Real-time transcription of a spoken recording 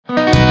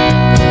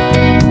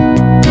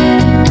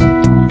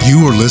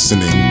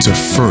listening to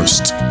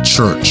First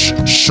Church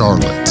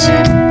Charlotte.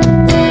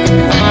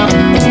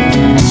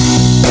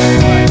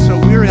 So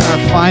we're in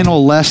our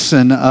final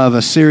lesson of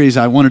a series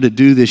I wanted to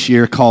do this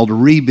year called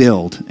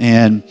Rebuild,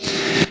 and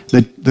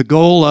the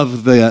goal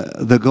of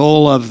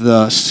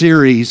the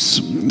series,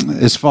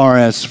 as far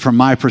as from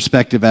my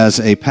perspective as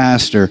a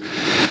pastor,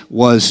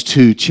 was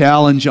to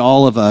challenge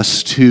all of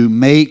us to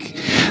make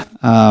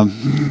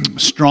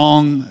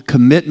strong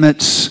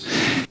commitments,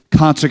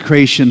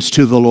 consecrations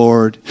to the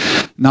Lord,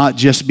 not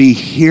just be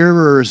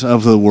hearers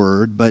of the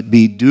word, but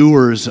be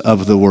doers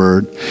of the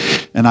word.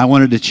 And I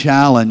wanted to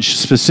challenge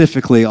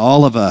specifically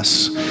all of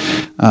us,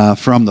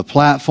 from the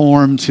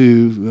platform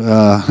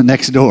to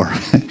next door,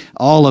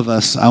 all of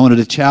us. I wanted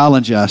to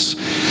challenge us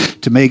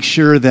to make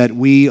sure that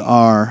we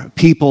are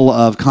people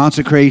of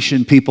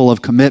consecration, people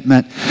of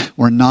commitment.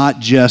 We're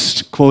not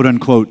just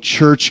quote-unquote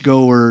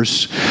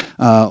churchgoers,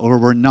 or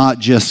we're not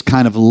just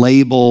kind of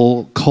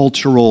label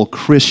cultural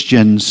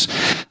Christians.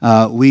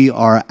 We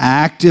are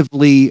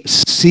actively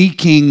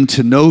seeking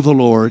to know the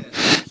Lord,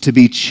 to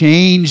be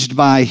changed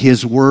by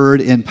His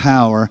Word in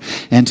power,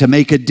 and to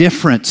make a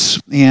difference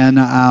in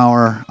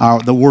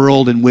the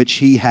world in which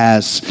He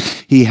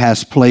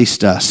has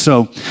placed us.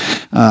 So,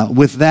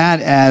 with that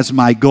as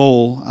my goal,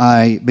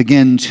 I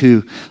begin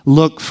to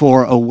look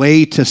for a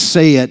way to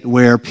say it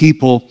where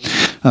people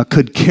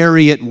could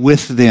carry it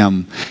with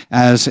them.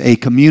 As a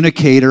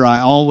communicator,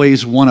 I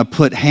always want to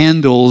put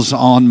handles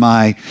on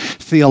my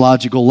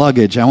theological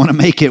luggage. I want to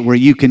make it where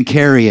you can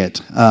carry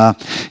it.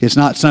 It's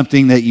not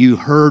something that you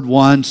heard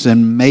once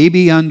and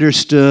maybe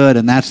understood,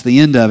 and that's the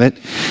end of it.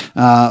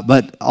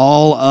 But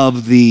all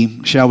of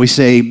the, shall we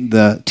say,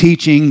 the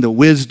teaching, the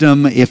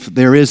wisdom, if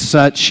there is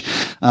such,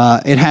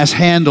 it has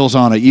handles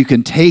on it. You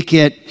can take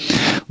it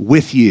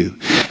with you.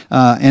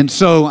 And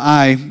so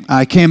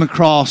I came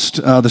across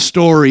the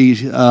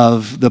story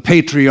of the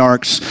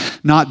patriarchs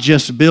not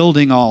just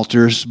building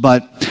altars,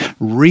 but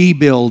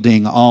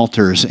rebuilding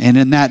altars. And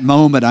in that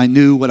moment, I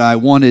knew what I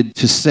wanted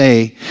to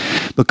say,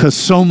 because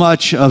so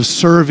much of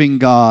serving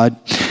God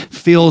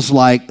feels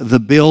like the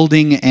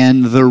building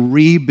and the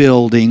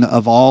rebuilding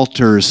of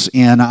altars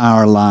in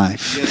our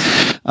life.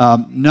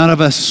 None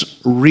of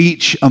us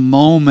reach a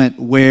moment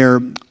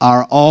where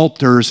our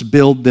altars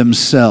build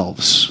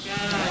themselves.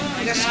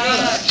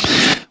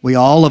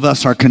 All of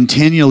us are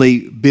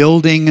continually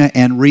building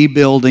and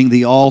rebuilding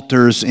the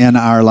altars in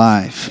our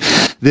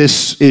life.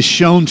 This is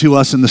shown to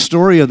us in the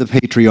story of the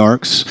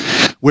patriarchs,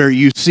 where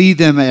you see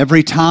them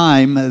every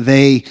time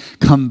they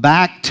come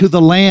back to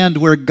the land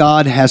where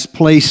God has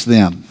placed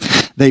them.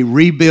 They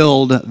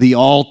rebuild the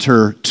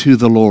altar to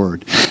the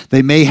Lord.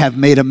 They may have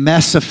made a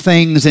mess of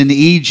things in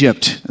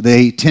Egypt.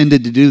 They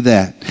tended to do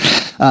that.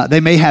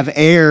 They may have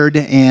erred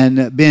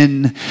and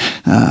been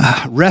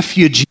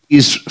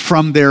refugees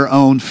from their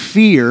own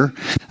fear,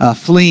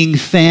 fleeing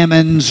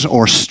famines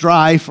or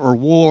strife or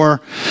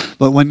war.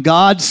 But when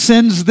God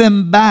sends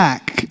them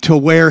back to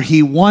where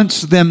He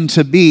wants them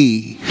to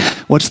be,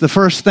 what's the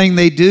first thing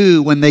they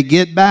do when they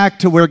get back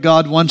to where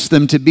God wants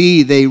them to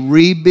be? They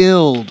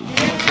rebuild.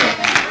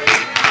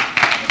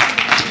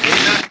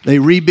 They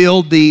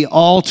rebuild the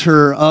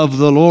altar of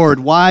the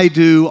Lord. Why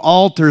do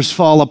altars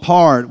fall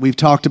apart? We've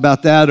talked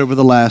about that over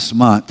the last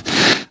month.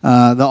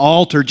 The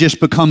altar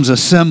just becomes a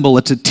symbol.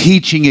 It's a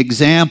teaching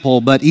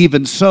example, but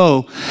even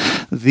so,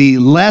 the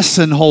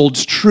lesson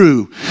holds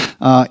true.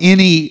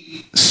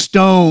 Any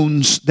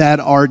stones that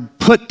are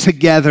put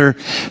together,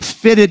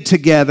 fitted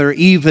together,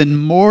 even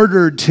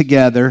mortared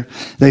together,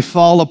 they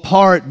fall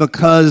apart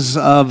because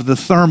of the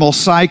thermal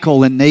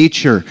cycle in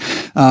nature.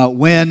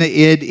 When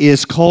it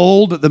is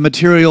cold, the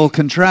material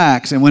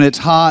contracts, and when it's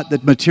hot, the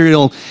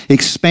material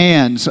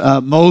expands.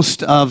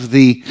 Most of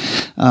the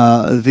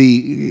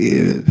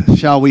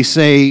shall we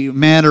say,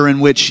 manner in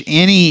which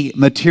any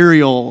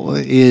material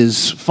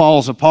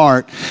falls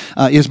apart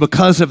is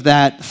because of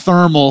that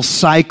thermal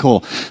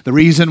cycle. The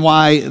reason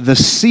why the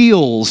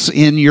seals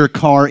in your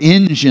car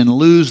engine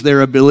lose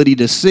their ability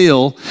to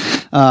seal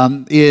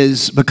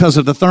is because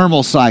of the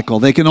thermal cycle.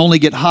 They can only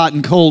get hot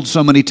and cold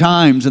so many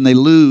times, and they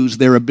lose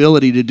their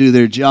ability to do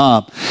their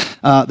job.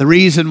 The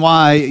reason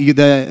why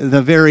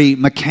the very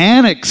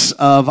mechanics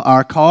of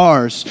our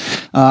cars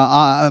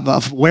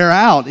wear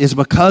out is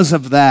because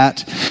of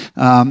that.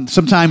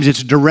 Sometimes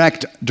it's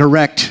direct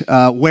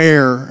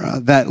wear,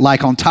 that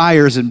like on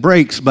tires and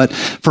brakes, but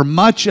for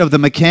much of the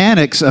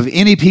mechanics of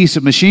any piece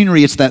of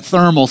machinery, it's that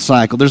thermal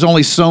cycle. There's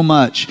only so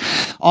much.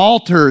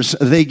 Altars,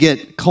 they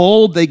get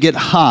cold, they get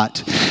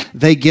hot.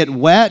 They get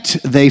wet,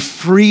 they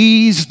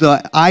freeze,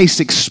 the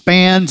ice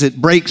expands, it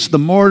breaks the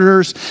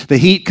mortars, the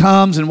heat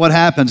comes, and what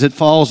happens? It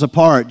falls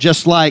apart.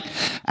 Just like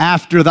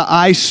after the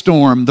ice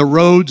storm, the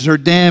roads are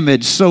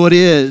damaged, so it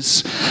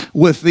is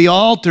with the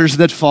altars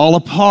that fall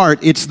apart.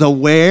 It's the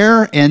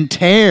wear and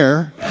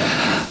tear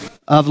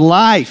of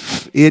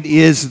life. It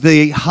is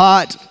the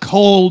hot,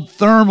 cold,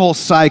 thermal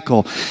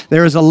cycle.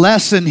 There is a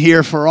lesson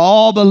here for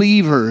all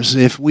believers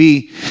if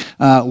we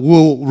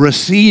will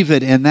receive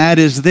it, and that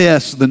is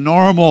this: the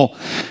normal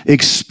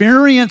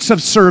experience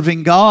of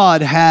serving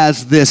God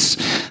has this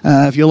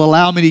if you'll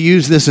allow me to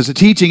use this as a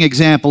teaching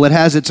example, it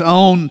has its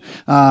own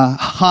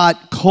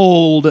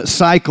hot-cold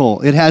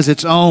cycle. It has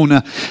its own,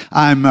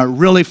 I'm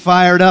really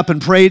fired up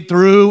and prayed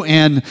through,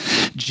 and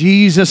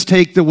Jesus,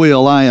 take the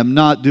wheel. I am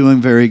not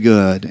doing very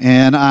good.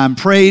 And I'm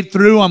prayed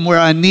through. I'm where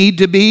I need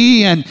to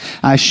be, and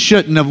I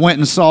shouldn't have went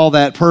and saw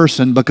that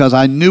person because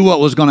I knew what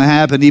was going to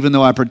happen, even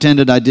though I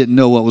pretended I didn't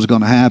know what was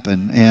going to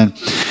happen. And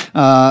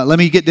let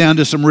me get down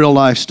to some real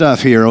life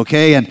stuff here,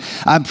 okay? And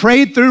I'm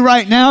prayed through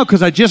right now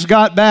because I just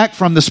got back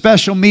from the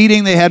special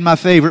meeting. They had my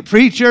favorite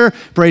preacher,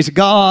 praise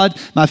God.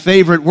 My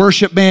favorite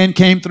worship band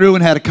came through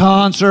and had a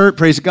concert,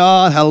 praise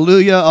God,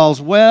 hallelujah,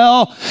 all's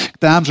well.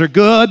 Times are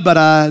good, but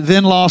I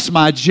then lost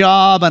my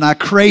job and I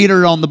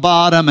cratered on the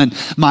bottom and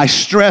my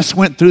stress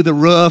went through the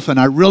roof, and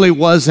I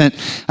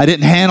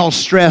didn't handle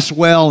stress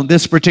well in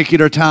this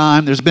particular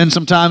time. There's been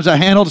some times I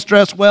handled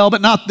stress well,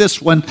 but not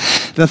this one.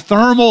 The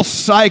thermal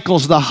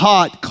cycles, the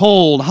hot,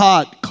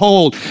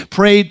 cold,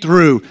 prayed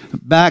through,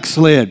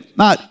 backslid.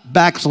 Not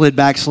backslid,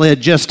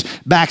 just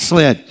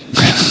backslid.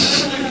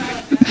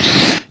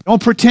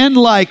 Don't pretend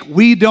like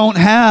we don't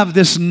have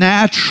this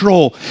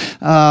natural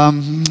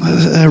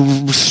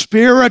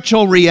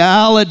spiritual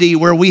reality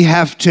where we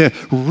have to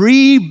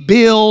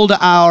rebuild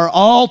our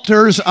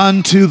altars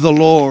unto the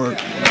Lord.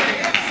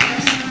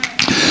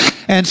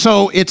 And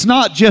so it's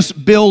not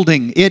just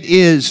building, it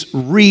is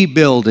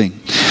rebuilding.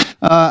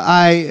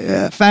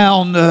 I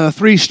found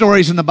 3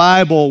 stories in the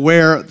Bible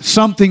where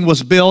something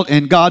was built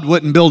and God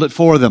wouldn't build it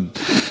for them.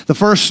 The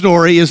first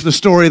story is the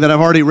story that I've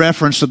already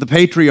referenced of the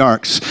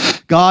patriarchs.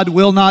 God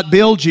will not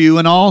build you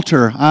an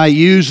altar. I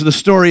use the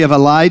story of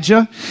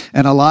Elijah.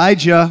 And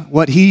Elijah,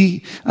 what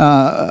he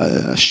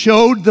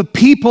showed the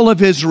people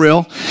of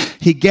Israel,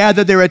 he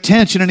gathered their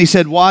attention and he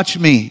said, watch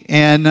me.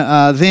 And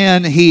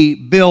then he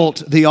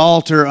built the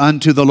altar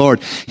unto the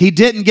Lord. He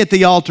didn't get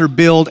the altar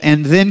built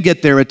and then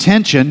get their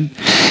attention.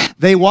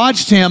 They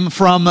watched him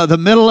from the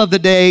middle of the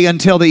day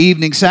until the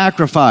evening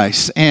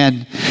sacrifice.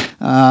 And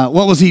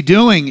what was he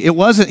doing? He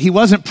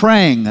wasn't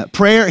praying.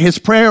 His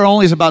prayer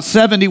only is about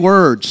 70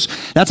 words.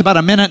 That's about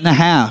a minute and a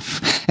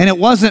half. And it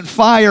wasn't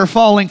fire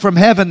falling from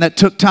heaven that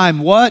took time.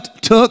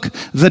 What took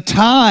the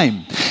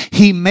time?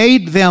 He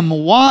made them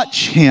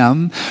watch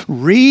him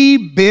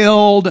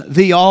rebuild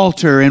the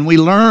altar. And we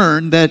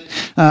learned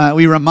that,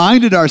 we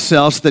reminded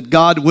ourselves that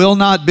God will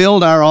not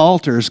build our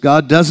altars.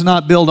 God does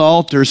not build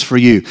altars for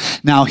you.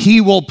 Now, he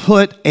will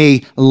put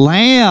a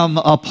lamb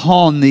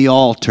upon the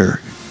altar.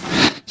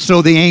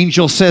 So the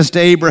angel says to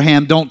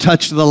Abraham, don't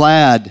touch the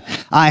lad.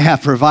 I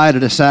have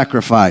provided a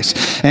sacrifice.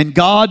 And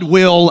God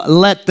will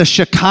let the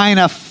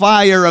Shekinah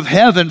fire of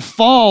heaven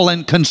fall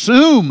and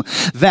consume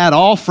that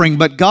offering.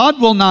 But God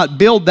will not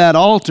build that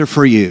altar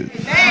for you.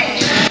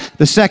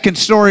 The second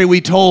story we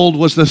told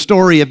was the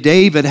story of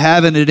David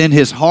having it in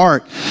his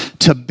heart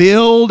to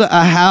build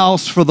a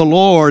house for the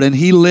Lord. And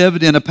he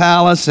lived in a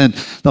palace and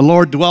the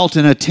Lord dwelt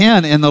in a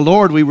tent. And the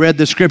Lord, we read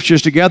the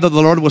scriptures together,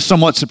 the Lord was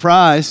somewhat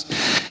surprised,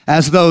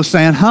 as though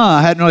saying,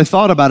 I hadn't really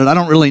thought about it. I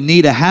don't really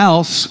need a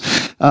house.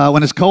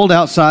 When it's cold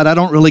outside, I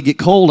don't really get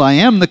cold. I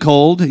am the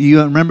cold.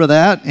 You remember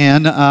that?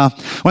 And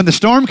when the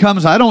storm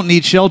comes, I don't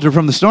need shelter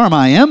from the storm.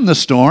 I am the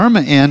storm.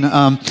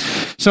 And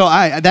so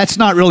that's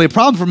not really a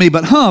problem for me.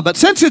 But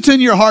since it's in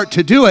your heart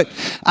to do it,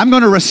 I'm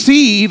going to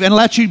receive and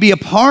let you be a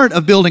part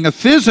of building a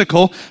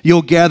physical.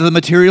 You'll gather the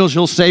materials.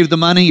 You'll save the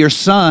money. Your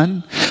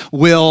son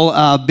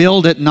will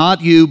build it,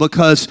 not you,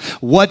 because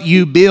what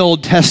you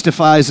build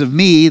testifies of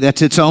me.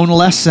 That's its own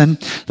lesson.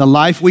 The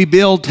life we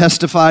build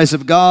testifies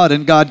of God,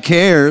 and God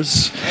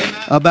cares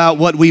about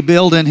what we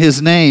build in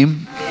his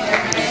name.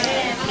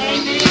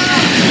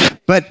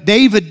 But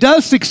David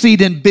does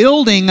succeed in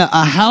building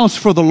a house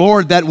for the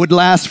Lord that would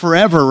last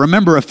forever.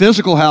 Remember, a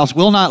physical house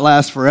will not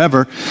last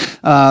forever.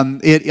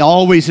 It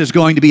always is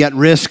going to be at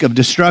risk of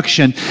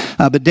destruction.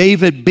 But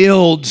David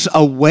builds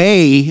a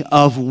way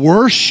of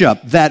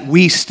worship that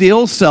we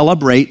still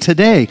celebrate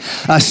today.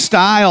 A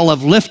style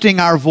of lifting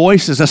our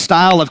voices, a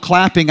style of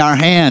clapping our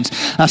hands,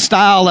 a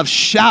style of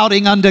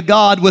shouting unto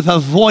God with a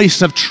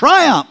voice of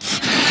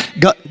triumph.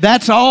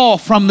 That's all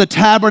from the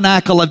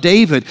tabernacle of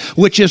David,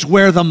 which is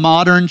where the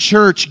modern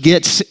church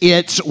gets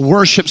its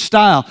worship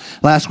style.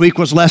 Last week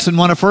was lesson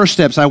 1 of First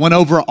Steps. I went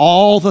over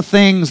all the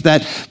things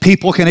that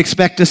people can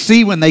expect to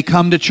see when they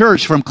come to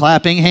church, from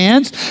clapping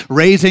hands,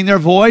 raising their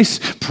voice,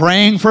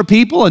 praying for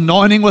people,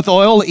 anointing with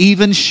oil,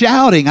 even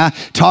shouting. I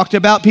talked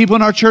about people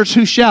in our church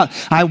who shout.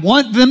 I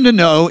want them to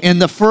know in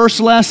the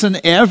first lesson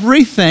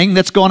everything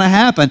that's going to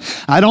happen.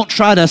 I don't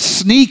try to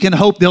sneak and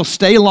hope they'll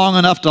stay long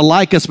enough to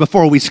like us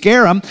before we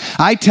scare them.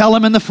 I tell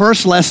them in the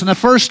first lesson of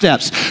First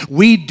Steps,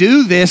 we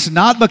do this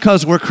not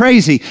because we're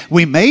crazy.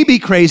 We may be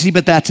crazy,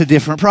 but that's a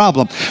different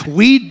problem.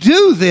 We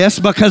do this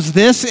because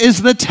this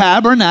is the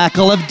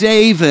tabernacle of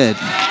David.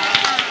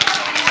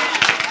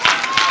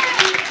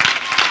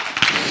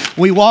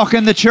 We walk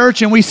in the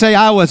church and we say,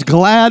 I was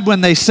glad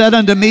when they said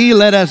unto me,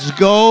 let us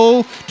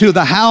go to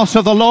the house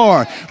of the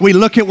Lord. We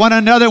look at one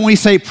another and we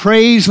say,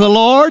 praise the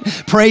Lord,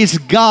 praise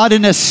God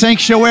in his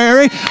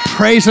sanctuary,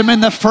 praise him in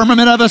the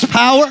firmament of his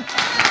power.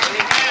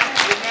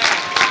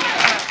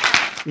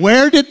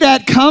 Where did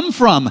that come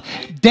from?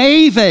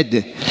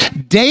 David.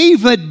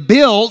 David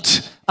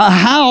built a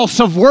house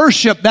of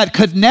worship that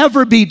could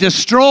never be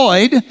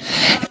destroyed.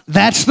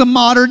 That's the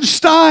modern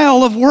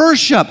style of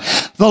worship.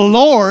 The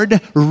Lord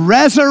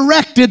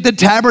resurrected the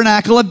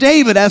tabernacle of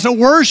David as a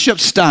worship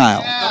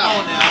style.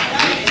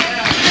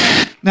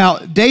 Now,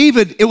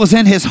 David, it was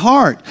in his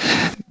heart.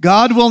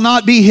 God will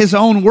not be his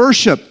own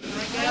worship.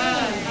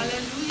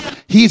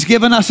 He's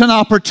given us an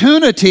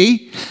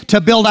opportunity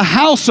to build a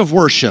house of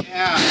worship.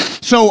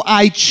 So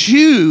I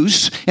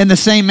choose, in the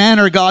same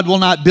manner, God will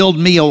not build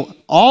me an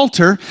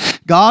altar.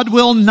 God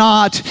will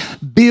not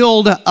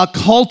build a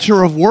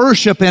culture of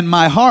worship in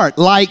my heart.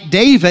 Like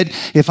David,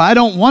 if I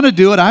don't want to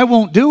do it, I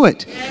won't do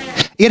it.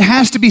 It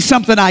has to be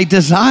something I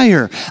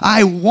desire.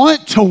 I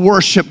want to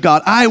worship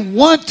God. I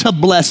want to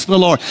bless the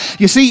Lord.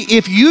 You see,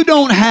 if you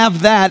don't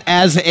have that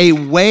as a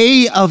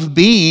way of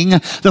being,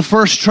 the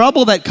first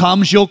trouble that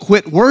comes, you'll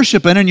quit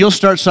worshiping and you'll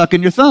start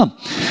sucking your thumb.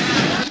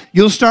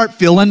 You'll start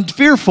feeling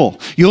fearful.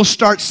 You'll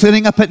start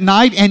sitting up at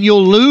night and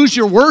you'll lose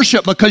your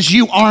worship because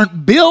you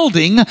aren't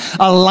building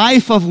a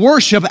life of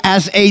worship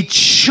as a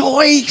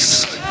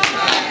choice.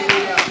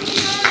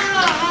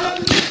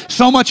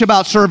 So much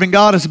about serving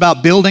God is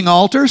about building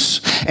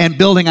altars and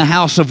building a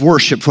house of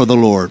worship for the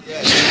Lord.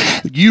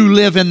 You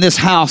live in this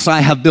house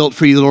I have built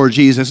for you, Lord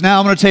Jesus. Now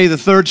I'm going to tell you the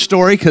third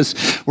story because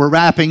we're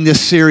wrapping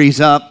this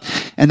series up.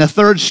 And the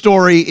third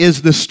story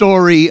is the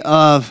story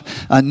of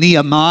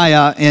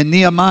Nehemiah. And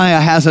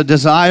Nehemiah has a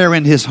desire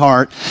in his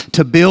heart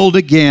to build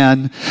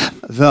again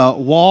the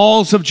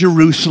walls of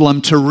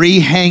Jerusalem, to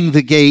rehang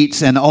the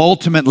gates, and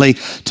ultimately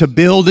to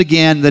build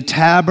again the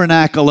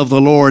tabernacle of the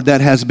Lord that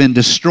has been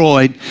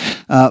destroyed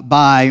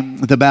by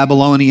the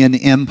Babylonian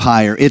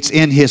Empire. It's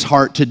in his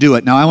heart to do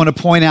it. Now I want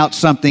to point out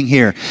something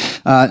here.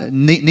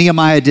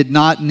 Nehemiah did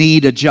not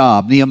need a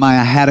job.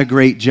 Nehemiah had a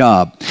great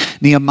job.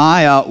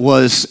 Nehemiah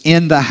was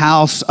in the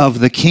house of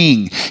the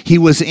king. He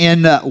was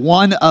in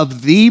one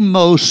of the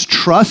most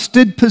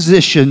trusted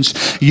positions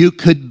you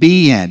could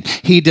be in.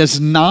 He does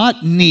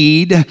not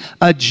need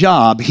a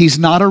job. He's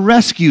not a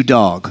rescue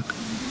dog.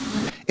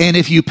 And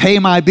if you pay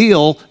my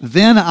bill,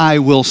 then I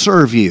will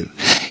serve you.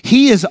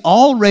 He is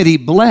already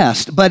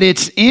blessed, but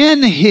it's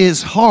in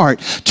his heart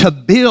to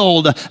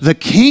build the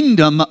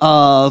kingdom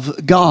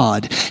of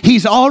God.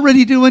 He's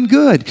already doing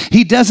good.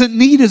 He doesn't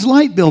need his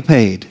light bill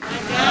paid.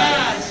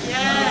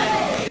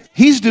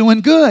 He's doing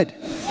good.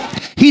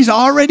 He's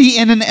already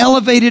in an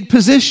elevated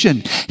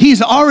position.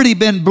 He's already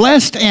been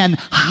blessed and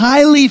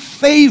highly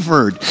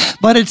favored,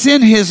 but it's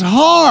in his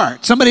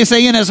heart. Somebody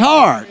say in his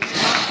heart.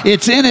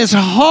 It's in his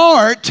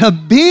heart to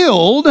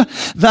build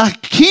the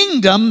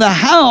kingdom, the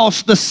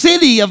house, the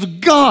city of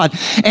God.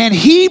 And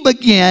he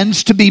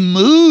begins to be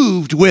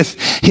moved with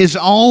his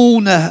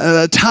own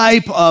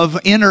type of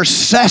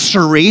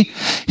intercessory,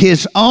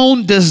 his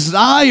own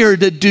desire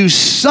to do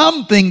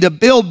something to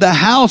build the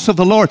house of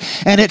the Lord.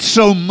 And it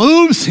so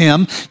moves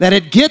him that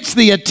it gets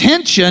the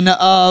attention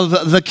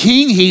of the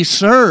king he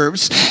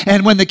serves.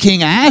 And when the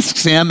king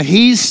asks him,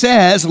 he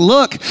says,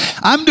 look,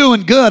 I'm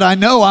doing good. I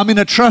know I'm in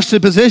a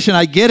trusted position.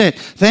 I get it.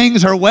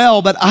 Things are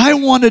well, but I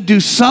want to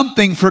do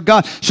something for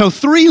God. So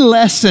 3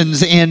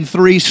 lessons in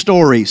 3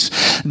 stories.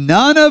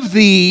 None of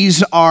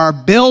these are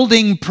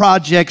building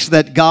projects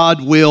that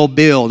God will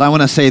build. I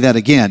want to say that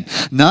again.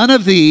 None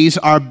of these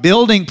are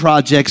building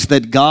projects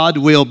that God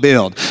will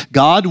build.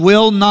 God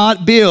will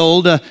not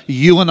build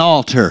you an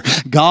altar.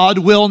 God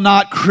will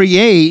not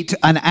create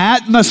an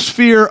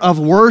atmosphere of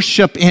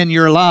worship in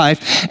your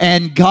life.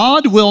 And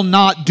God will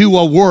not do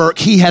a work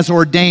He has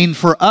ordained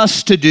for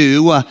us to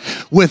do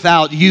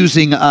without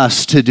using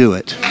us to do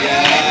it.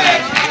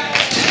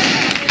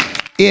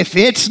 If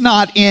it's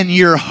not in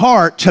your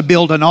heart to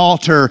build an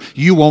altar,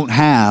 you won't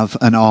have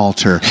an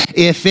altar.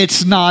 If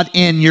it's not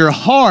in your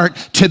heart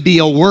to be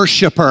a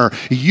worshiper,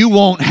 you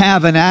won't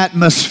have an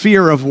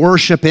atmosphere of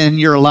worship in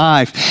your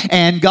life.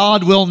 And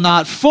God will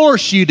not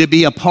force you to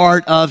be a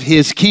part of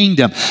His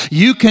kingdom.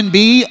 You can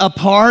be a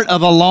part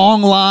of a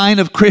long line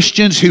of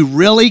Christians who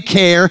really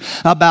care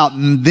about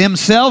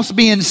themselves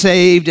being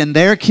saved and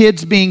their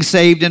kids being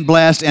saved and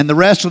blessed, and the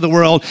rest of the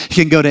world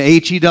can go to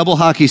HE double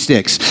hockey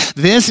sticks.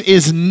 This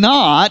is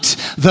not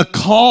the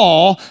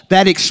call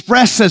that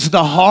expresses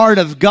the heart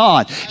of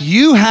God.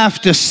 You have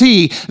to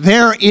see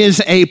there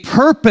is a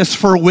purpose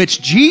for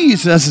which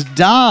Jesus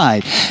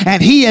died,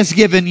 and He has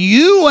given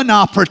you an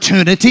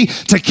opportunity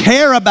to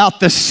care about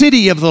the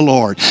city of the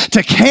Lord,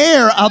 to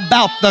care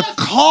about the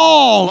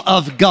call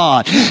of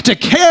God, to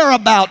care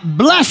about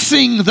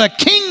blessing the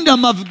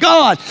kingdom of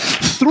God.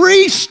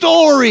 3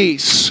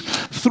 stories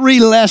three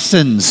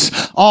lessons,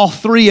 all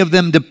three of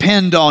them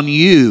depend on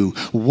you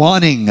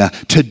wanting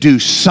to do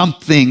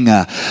something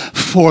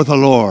for the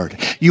Lord.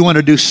 You want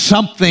to do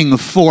something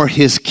for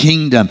His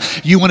kingdom.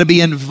 You want to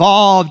be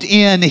involved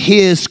in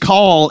His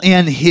call,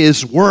 in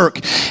His work.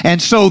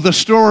 And so the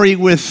story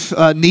with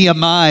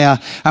Nehemiah,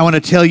 I want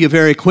to tell you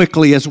very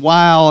quickly, is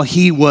while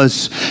he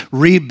was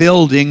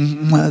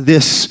rebuilding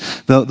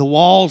the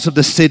walls of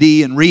the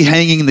city and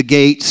rehanging the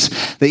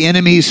gates, the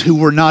enemies who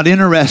were not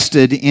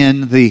interested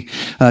in the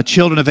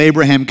children of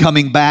Abraham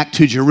coming back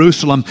to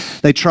Jerusalem,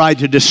 they tried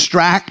to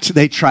distract,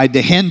 they tried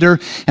to hinder,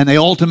 and they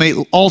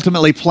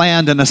ultimately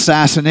planned an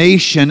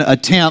assassination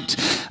attempt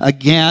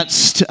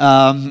against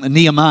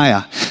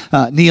Nehemiah.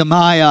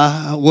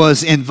 Nehemiah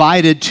was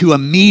invited to a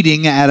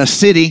meeting at a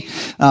city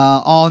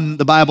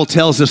the Bible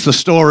tells us the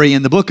story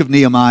in the book of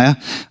Nehemiah,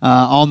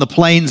 on the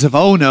plains of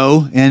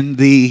Ono, and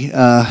the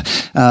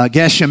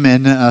Geshem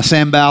and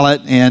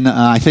Sanballat, and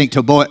I think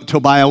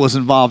Tobiah was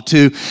involved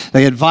too.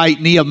 They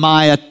invite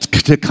Nehemiah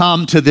to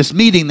come to this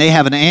meeting. They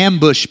have an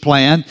ambush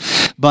plan,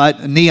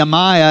 but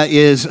Nehemiah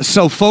is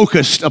so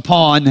focused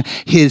upon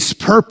his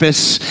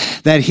purpose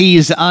that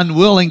he's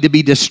unwilling to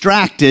be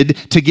distracted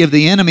to give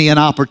the enemy an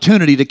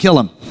opportunity to kill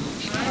him.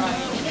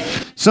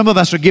 Some of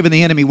us are giving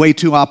the enemy way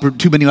too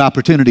many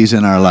opportunities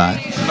in our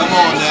life. Come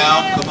on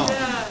now, come on.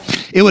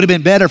 It would have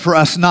been better for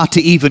us not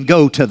to even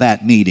go to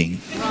that meeting.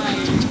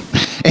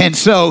 And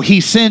so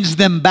he sends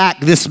them back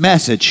this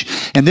message.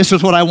 And this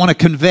is what I want to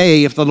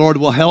convey, if the Lord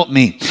will help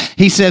me.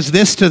 He says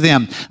this to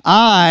them: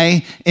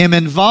 I am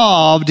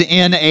involved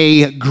in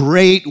a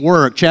great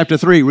work. Chapter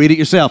 3, read it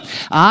yourself.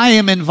 I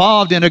am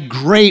involved in a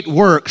great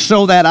work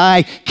so that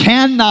I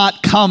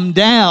cannot come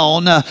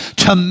down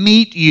to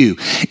meet you.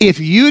 If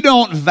you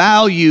don't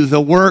value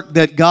the work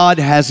that God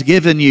has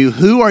given you,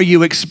 who are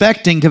you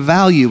expecting to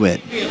value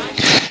it?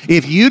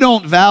 If you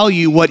don't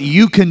value what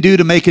you can do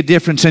to make a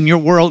difference in your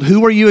world,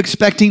 who are you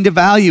expecting to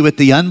value it?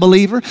 The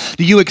unbeliever?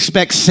 Do you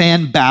expect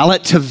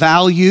Sanballat to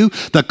value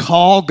the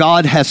call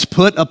God has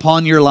put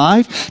upon your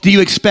life? Do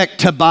you expect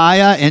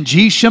Tobiah and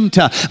Geshem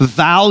to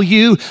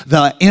value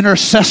the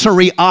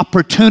intercessory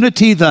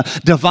opportunity, the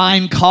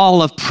divine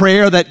call of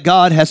prayer that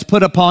God has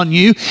put upon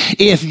you?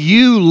 If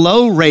you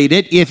low rate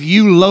it, if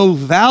you low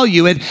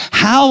value it,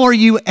 how are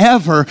you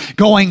ever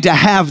going to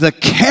have the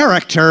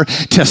character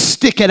to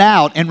stick it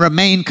out and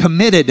remain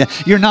committed?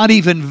 You're not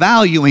even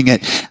valuing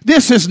it.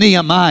 This is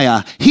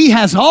Nehemiah. He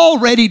has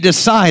already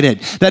decided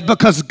that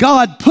because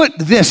God put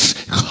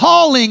this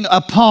calling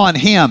upon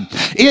him,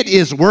 it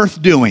is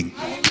worth doing.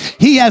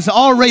 He has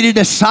already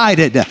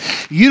decided,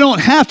 you don't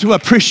have to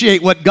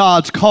appreciate what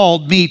God's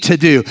called me to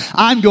do.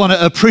 I'm going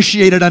to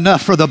appreciate it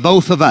enough for the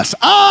both of us.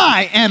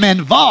 I am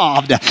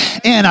involved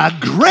in a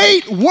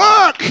great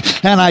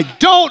work, and I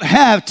don't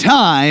have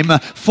time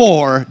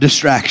for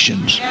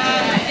distractions.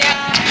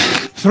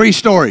 Three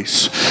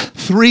stories,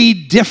 three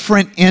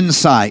different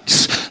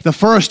insights. The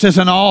first is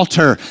an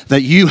altar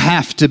that you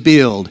have to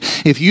build.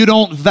 If you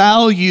don't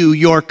value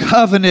your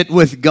covenant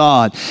with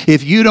God,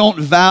 if you don't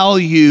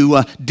value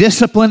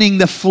disciplining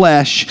the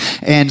flesh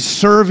and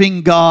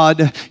serving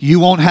God, you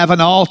won't have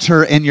an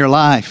altar in your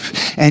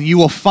life. And you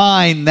will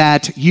find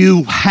that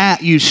you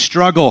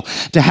struggle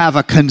to have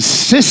a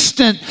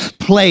consistent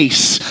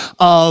place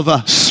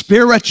of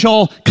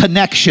spiritual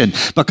connection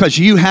because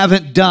you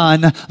haven't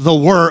done the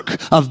work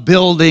of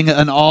building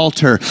an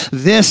altar.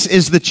 This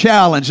is the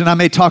challenge, and I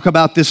may talk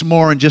about this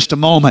more in just a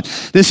moment.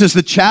 This is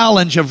the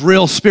challenge of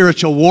real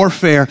spiritual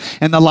warfare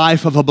in the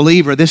life of a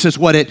believer. This is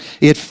what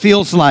it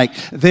feels like.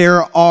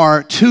 There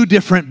are two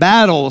different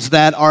battles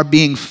that are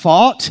being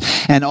fought,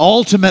 and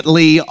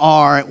ultimately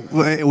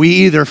we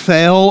either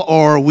fail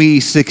or we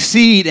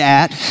succeed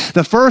at.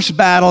 The first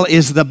battle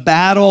is the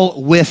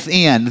battle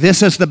within.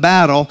 This is the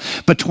battle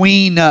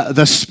between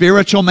the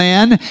spiritual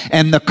man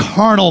and the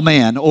carnal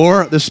man,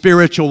 or the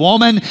spiritual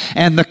woman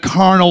and the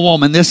carnal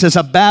woman. This is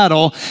a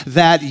battle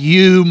that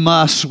you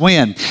must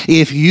win.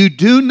 If you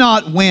do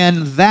not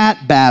win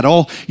that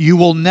battle, you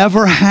will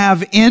never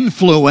have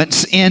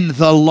influence in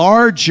the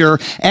larger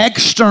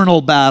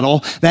external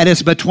battle that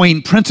is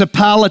between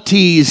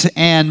principalities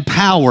and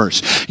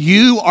powers.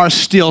 You are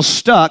still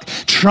stuck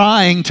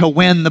trying to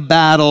win the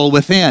battle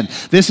within.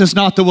 This is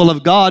not the will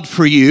of God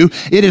for you.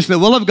 It is the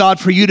will of God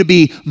for you to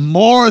be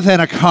more than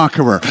a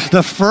conqueror.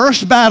 The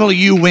first battle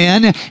you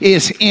win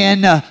is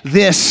in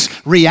this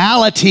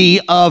reality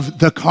of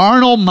the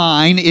carnal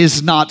mind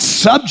is not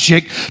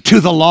subject to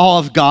the law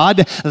of God.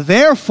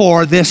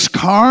 Therefore, this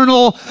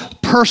carnal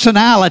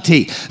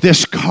personality,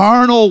 this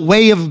carnal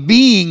way of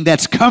being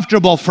that's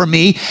comfortable for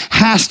me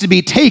has to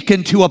be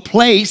taken to a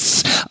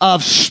place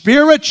of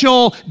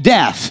spiritual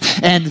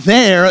death. And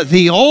there,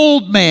 the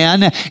old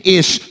man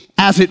is,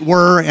 as it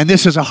were, and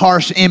this is a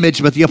harsh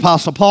image, but the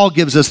Apostle Paul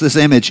gives us this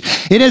image.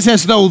 It is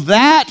as though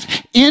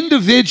that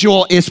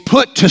individual is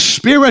put to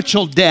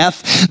spiritual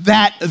death,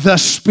 that the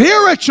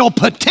spiritual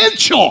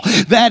potential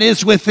that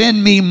is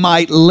within me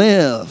might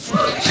live.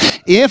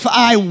 if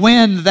I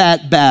win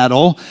that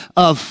battle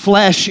of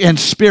flesh and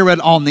spirit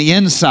on the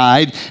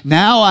inside,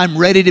 now I'm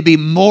ready to be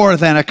more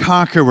than a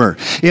conqueror.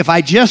 If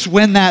I just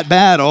win that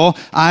battle,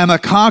 I'm a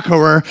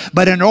conqueror.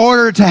 But in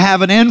order to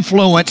have an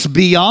influence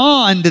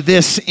beyond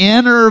this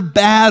inner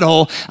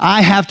battle,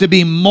 I have to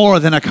be more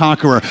than a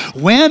conqueror.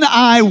 When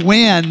I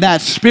win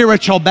that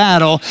spiritual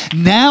battle,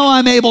 now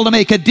I'm able to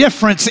make a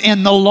difference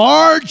in the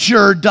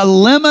larger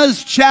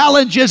dilemmas,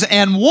 challenges,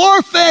 and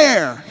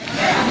warfare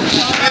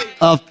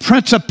of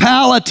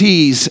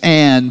principalities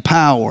and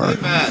power.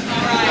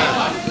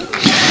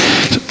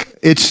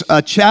 It's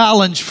a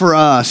challenge for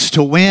us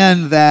to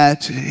win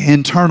that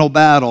internal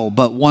battle,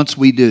 but once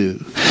we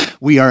do,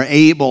 we are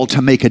able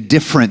to make a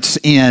difference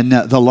in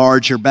the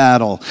larger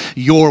battle.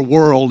 Your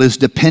world is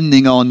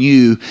depending on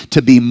you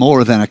to be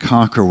more than a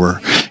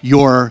conqueror.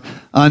 Your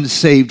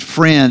unsaved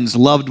friends,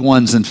 loved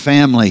ones, and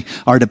family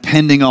are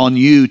depending on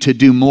you to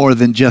do more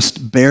than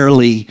just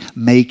barely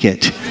make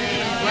it.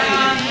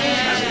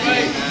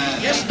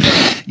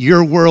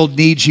 Your world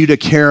needs you to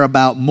care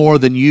about more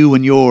than you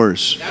and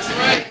yours.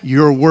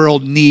 Your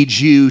world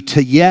needs you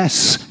to,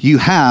 yes, you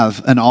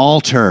have an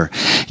altar.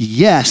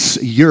 Yes,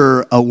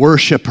 you're a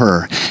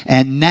worshiper.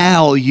 And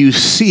now you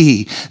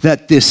see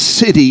that this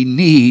city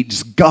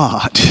needs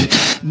God.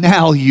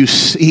 Now you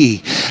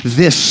see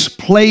this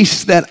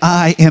place that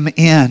I am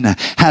in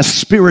has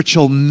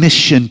spiritual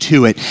mission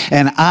to it.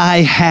 And I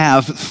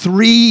have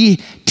 3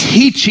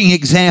 teaching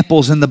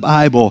examples in the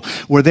Bible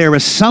where there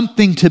is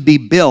something to be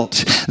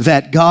built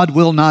that God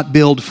will not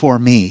build for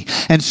me.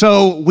 And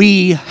so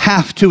we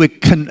have to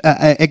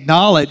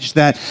acknowledge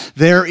that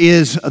there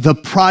is the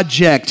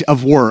project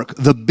of work,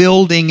 the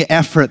building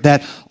effort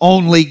that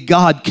only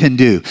God can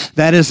do.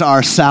 That is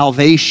our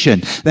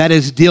salvation. That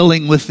is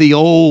dealing with the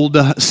old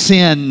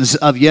sins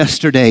of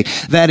yesterday.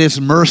 That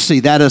is mercy.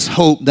 That is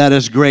hope. That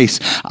is grace.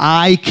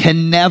 I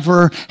can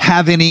never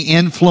have any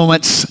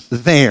influence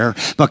there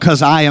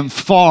because I am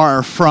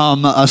far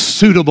from a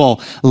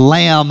suitable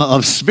lamb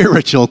of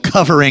spiritual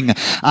covering.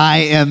 I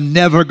am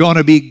never going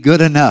to be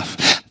good enough.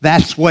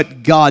 That's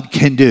what God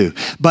can do.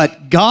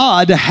 But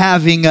God,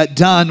 having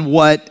done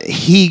what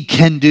He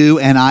can do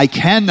and I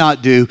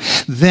cannot do,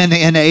 then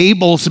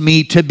enables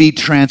me to be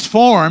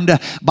transformed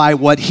by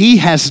what He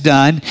has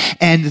done.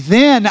 And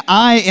then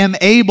I am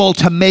able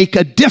to make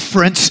a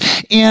difference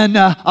in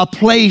a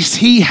place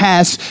He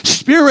has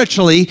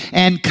spiritually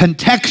and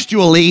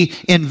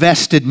contextually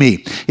invested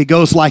me. It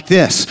goes like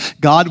this.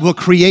 God will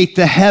create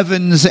the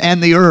heavens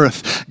and the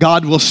earth.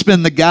 God will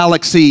spin the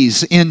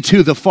galaxies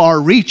into the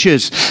far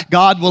reaches.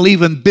 God will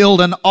even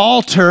build an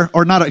altar,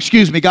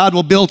 God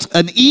will build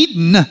an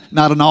Eden,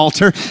 not an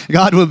altar.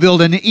 God will build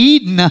an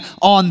Eden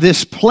on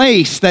this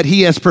place that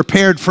He has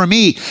prepared for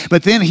me.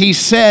 But then He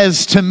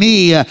says to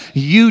me,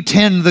 you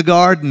tend the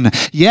garden.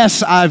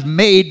 Yes, I've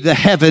made the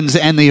heavens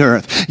and the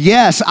earth.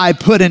 Yes, I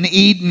put an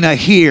Eden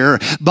here,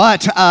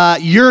 but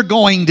you're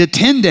going to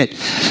tend it.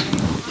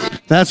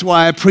 That's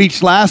why I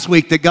preached last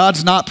week that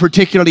God's not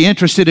particularly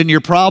interested in your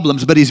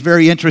problems, but He's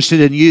very interested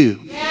in you.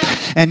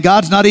 And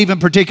God's not even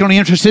particularly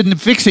interested in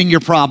fixing your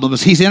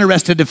problems. He's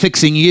interested in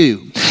fixing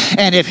you.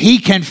 And if He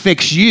can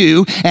fix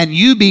you and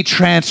you be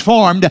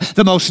transformed,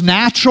 the most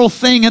natural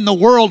thing in the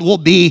world will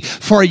be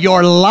for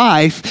your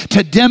life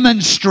to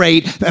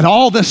demonstrate that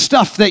all the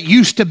stuff that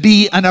used to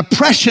be an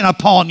oppression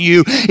upon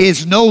you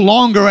is no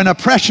longer an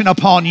oppression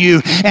upon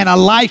you. And a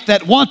life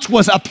that once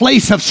was a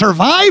place of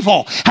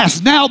survival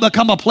has now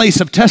become a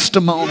place of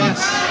testimony.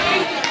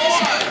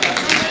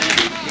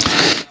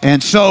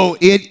 And so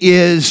it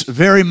is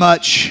very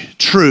much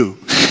true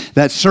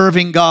that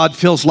serving God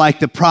feels like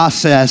the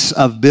process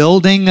of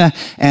building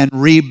and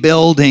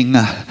rebuilding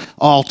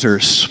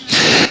altars.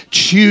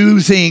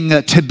 Choosing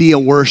to be a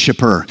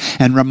worshiper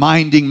and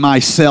reminding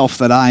myself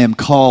that I am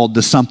called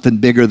to something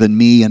bigger than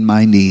me and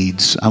my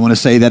needs. I want to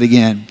say that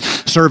again.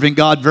 Serving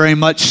God very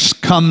much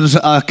comes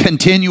a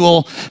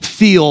continual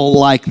feel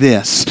like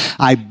this.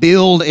 I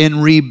build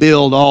and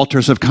rebuild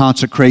altars of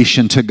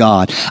consecration to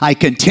God. I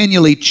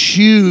continually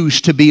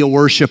choose to be a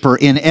worshiper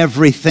in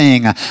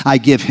everything. I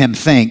give Him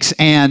thanks.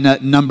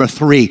 And number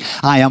 3,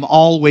 I am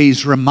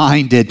always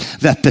reminded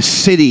that the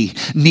city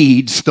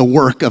needs the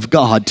work of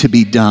God to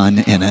be done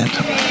in it.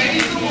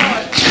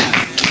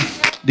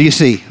 Do you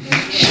see?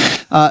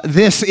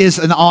 This is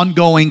an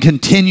ongoing,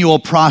 continual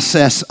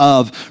process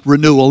of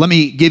renewal. Let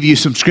me give you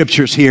some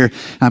scriptures here.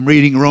 I'm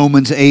reading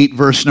Romans 8,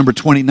 verse number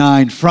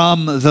 29.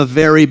 From the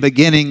very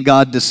beginning,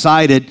 God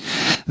decided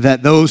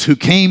that those who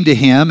came to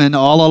Him, and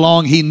all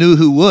along He knew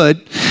who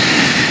would,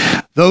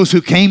 those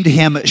who came to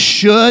Him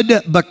should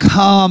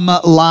become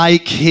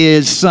like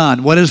His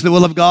Son. What is the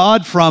will of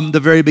God from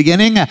the very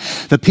beginning?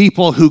 The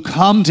people who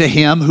come to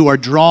Him, who are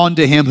drawn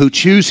to Him, who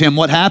choose Him,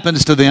 what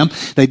happens to them?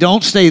 They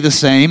don't stay the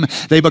same.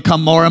 They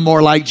become more and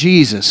more like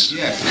Jesus.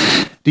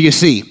 Yes. Do you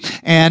see?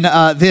 And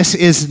this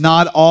is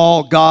not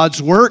all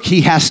God's work.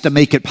 He has to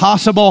make it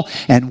possible.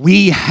 And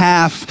we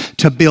have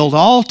to build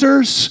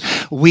altars.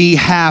 We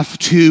have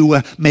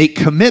to make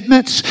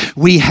commitments.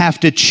 We have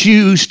to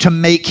choose to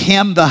make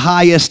Him the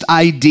highest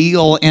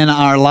ideal in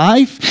our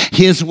life.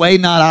 His way,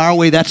 not our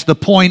way. That's the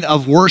point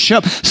of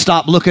worship.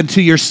 Stop looking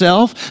to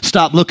yourself.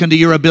 Stop looking to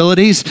your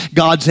abilities.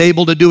 God's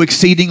able to do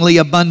exceedingly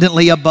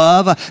abundantly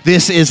above.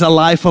 This is a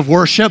life of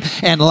worship.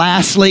 And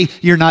lastly,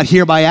 you're not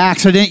here by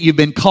accident. You've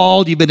been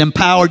called. You've been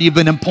empowered. You've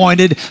been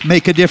appointed.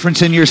 Make a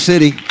difference in your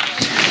city.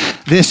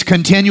 This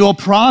continual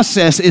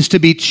process is to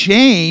be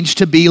changed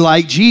to be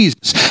like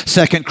Jesus.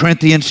 2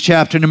 Corinthians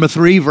chapter number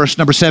 3, verse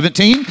number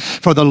 17.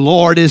 For the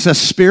Lord is a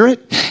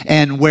spirit,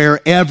 and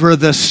wherever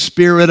the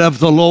Spirit of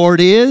the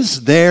Lord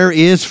is, there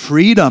is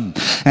freedom.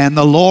 And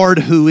the Lord,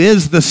 who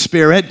is the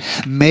Spirit,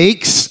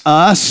 makes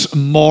us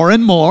more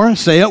and more,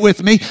 say it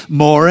with me,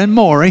 more and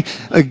more.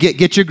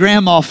 Get your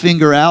grandma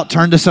finger out,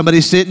 turn to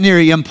somebody sitting near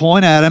you and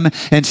point at him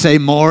and say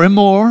more and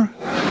more,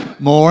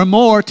 more and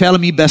more. Tell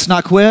him you best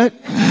not quit.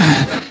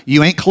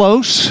 You ain't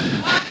close.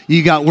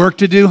 You got work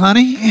to do,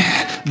 honey.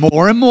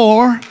 More and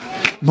more,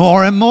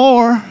 more and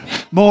more,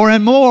 more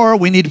and more.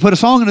 We need to put a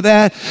song into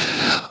that.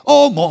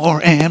 Oh,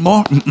 more and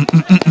more.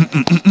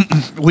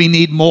 We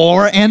need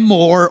more and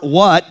more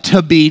what?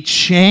 To be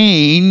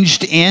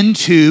changed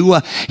into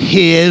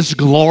His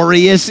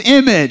glorious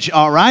image,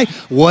 all right?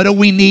 What do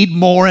we need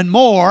more and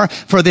more?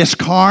 For this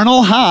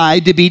carnal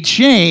hide to be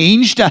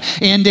changed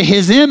into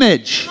His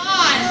image.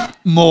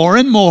 More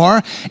and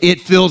more,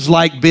 it feels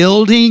like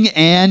building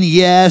and,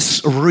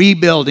 yes,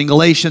 rebuilding.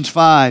 Galatians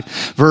 5,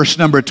 verse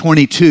number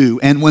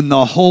 22. And when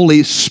the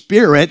Holy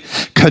Spirit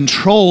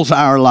controls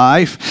our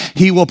life,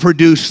 He will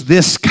produce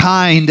this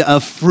kind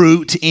of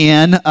fruit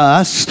in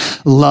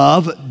us: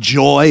 love,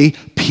 joy,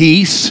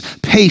 peace,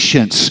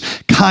 patience,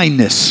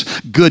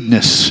 kindness,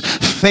 goodness,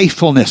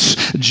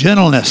 faithfulness,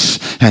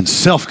 gentleness, and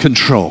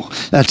self-control.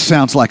 That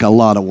sounds like a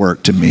lot of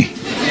work to me.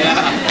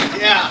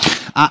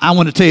 I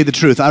want to tell you the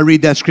truth. I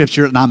read that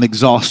scripture and I'm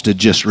exhausted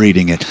just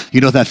reading it.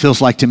 You know what that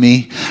feels like to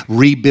me?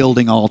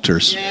 Rebuilding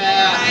altars.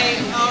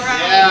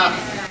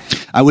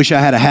 I wish I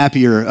had a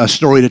happier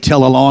story to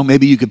tell along.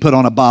 Maybe you could put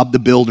on a Bob the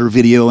Builder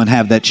video and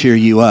have that cheer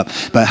you up.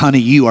 But honey,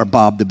 you are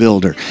Bob the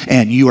Builder,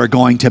 and you are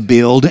going to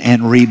build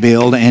and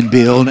rebuild and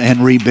build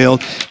and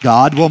rebuild.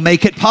 God will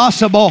make it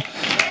possible,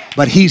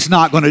 but He's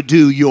not going to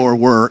do your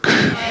work.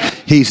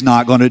 He's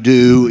not going to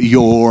do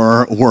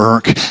your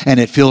work. And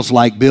it feels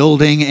like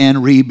building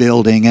and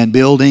rebuilding and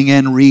building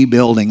and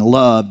rebuilding.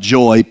 Love,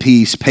 joy,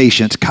 peace,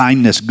 patience,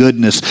 kindness,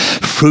 goodness,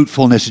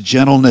 fruitfulness,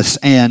 gentleness,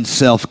 and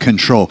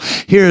self-control.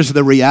 Here's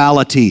the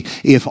reality.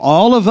 If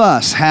all of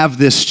us have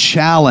this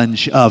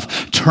challenge of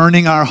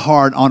turning our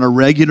heart on a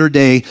regular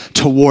day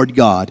toward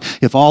God,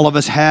 if all of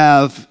us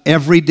have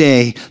every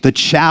day the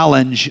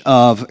challenge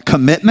of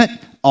commitment,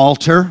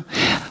 altar,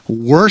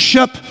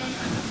 worship,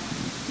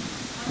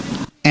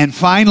 and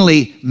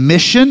finally,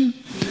 mission,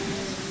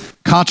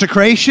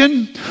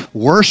 consecration,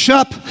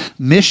 worship,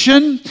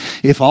 mission.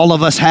 If all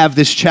of us have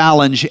this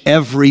challenge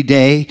every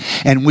day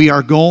and we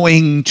are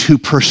going to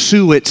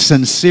pursue it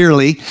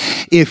sincerely,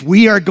 if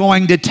we are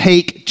going to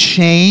take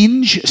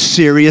change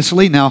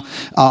seriously, now,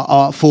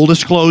 full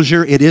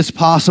disclosure, it is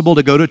possible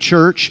to go to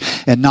church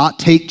and not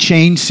take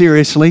change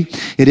seriously.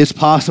 It is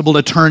possible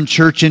to turn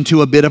church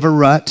into a bit of a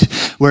rut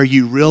where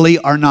you really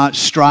are not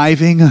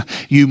striving.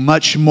 You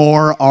much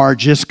more are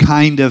just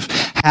kind of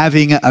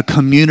having a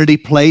community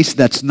place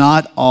that's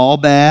not all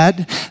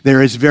bad.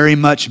 There is very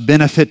much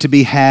benefit to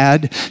be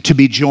had, to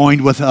be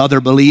joined with other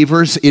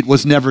believers. It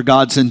was never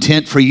God's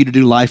intent for you to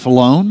do life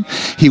alone.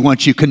 He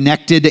wants you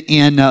connected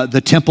in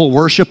the temple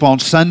worship on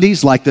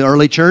Sundays like the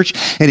early church,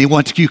 and He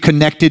wants you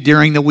connected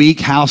during the week,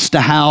 house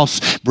to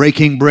house,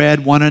 breaking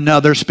bread, one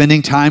another,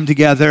 spending time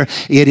together.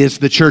 It is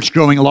the church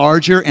growing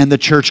larger and the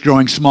church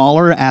growing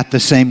smaller at the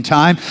same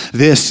time.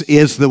 This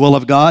is the will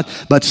of God.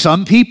 But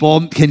some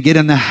people can get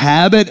in the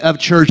habit of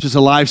church as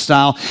a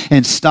lifestyle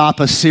and stop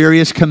a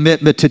serious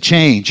commitment to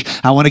change.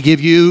 I want to give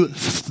you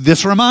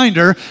this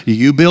reminder.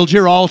 You build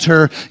your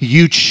altar,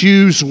 you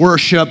choose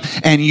worship,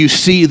 and you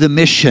see the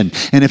mission.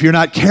 And if you're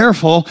not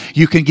careful,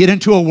 you can get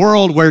into a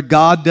world where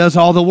God does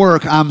all the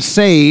work. I'm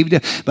saved,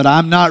 but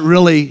I'm not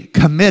really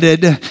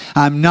committed.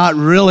 I'm not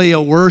really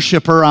a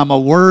worshiper. I'm a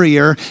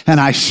worrier, and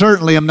I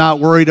certainly am not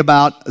worried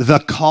about the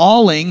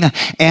calling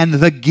and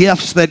the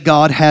gifts that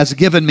God has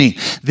given me.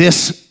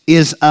 This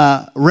is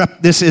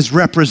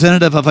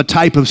representative of a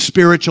type of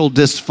spiritual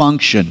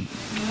dysfunction.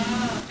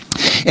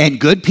 And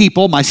good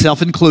people,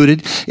 myself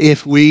included,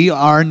 if we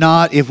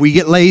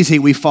get lazy,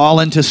 we fall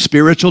into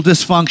spiritual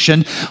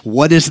dysfunction.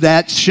 What is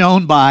that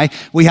shown by?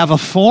 We have a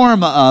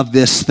form of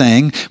this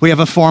thing. We have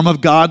a form of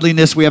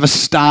godliness. We have a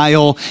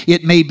style.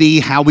 It may be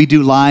how we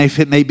do life.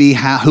 It may be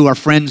who our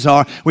friends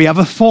are. We have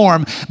a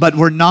form, but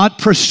we're not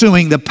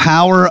pursuing the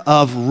power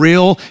of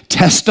real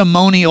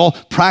testimonial,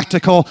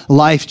 practical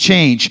life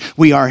change.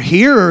 We are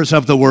hearers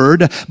of the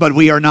word, but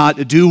we are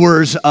not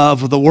doers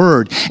of the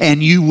word.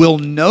 And you will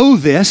know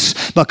this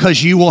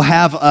because you will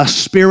have a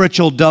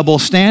spiritual double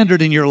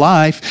standard in your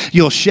life.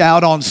 You'll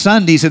shout on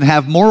Sundays and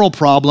have moral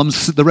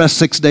problems the rest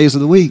 6 days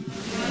of the week.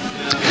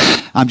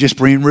 I'm just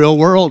bringing real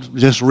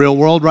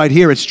world right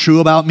here. It's true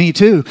about me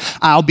too.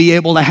 I'll be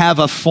able to have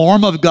a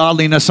form of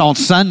godliness on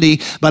Sunday,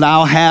 but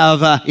I'll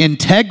have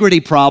integrity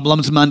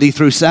problems Monday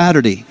through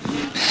Saturday.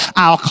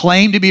 I'll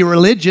claim to be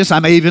religious. I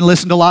may even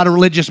listen to a lot of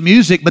religious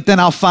music, but then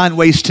I'll find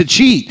ways to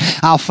cheat.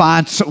 I'll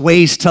find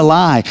ways to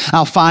lie.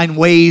 I'll find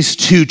ways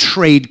to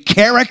trade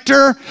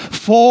character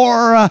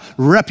for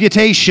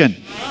reputation.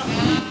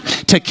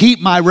 To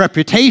keep my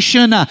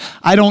reputation,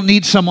 I don't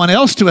need someone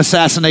else to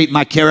assassinate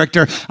my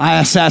character. I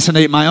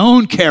assassinate my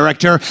own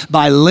character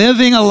by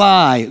living a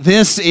lie.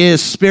 This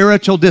is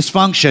spiritual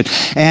dysfunction.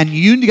 And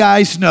you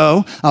guys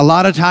know, a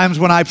lot of times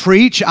when I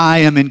preach, I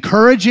am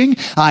encouraging,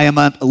 I am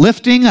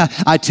uplifting,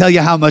 I tell you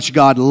how much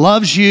God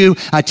loves you,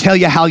 I tell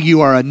you how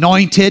you are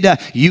anointed.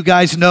 You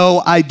guys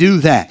know I do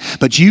that.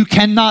 But you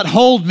cannot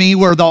hold me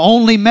where the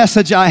only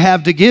message I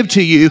have to give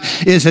to you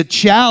is a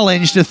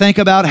challenge to think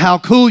about how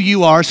cool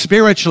you are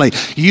spiritually.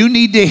 You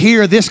need to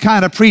hear this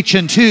kind of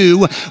preaching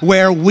too,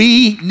 where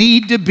we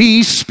need to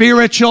be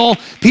spiritual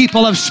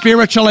people of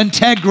spiritual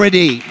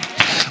integrity.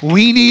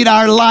 We need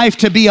our life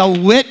to be a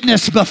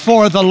witness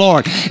before the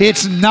Lord.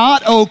 It's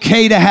not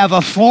okay to have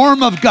a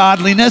form of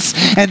godliness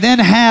and then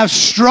have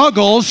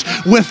struggles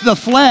with the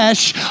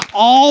flesh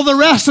all the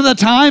rest of the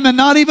time and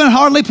not even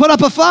hardly put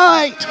up a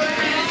fight.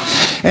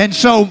 And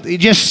so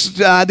just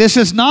this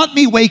is not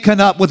me waking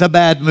up with a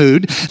bad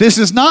mood. This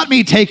is not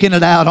me taking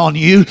it out on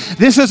you.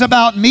 This is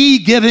about me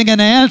giving an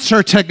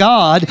answer to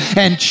God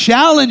and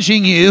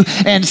challenging you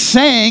and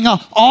saying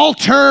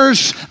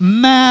altars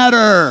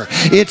matter.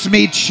 It's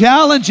me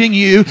challenging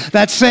you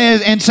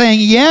saying,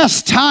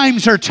 yes,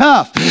 times are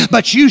tough,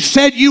 but you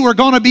said you were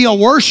going to be a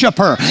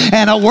worshiper,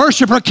 and a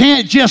worshiper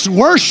can't just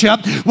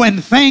worship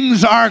when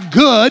things are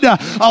good.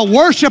 A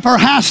worshiper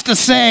has to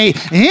say,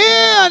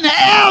 in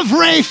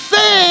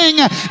everything,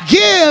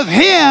 give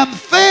him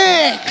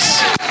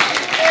thanks.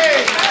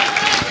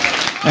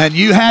 And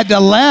you had to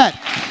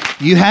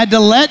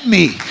let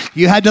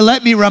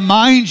me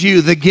remind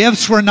you the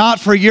gifts were not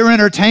for your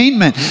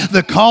entertainment.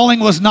 The calling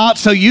was not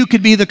so you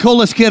could be the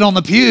coolest kid on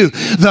the pew.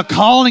 The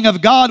calling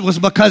of God was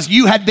because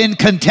you had been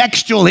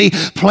contextually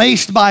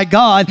placed by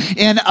God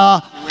in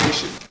a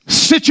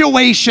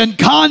situation,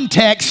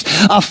 context,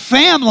 a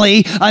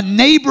family, a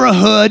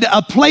neighborhood,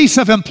 a place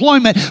of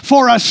employment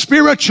for a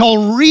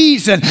spiritual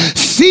reason.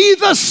 See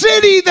the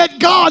city that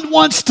God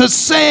wants to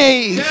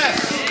save.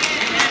 Yes.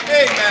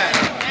 Amen.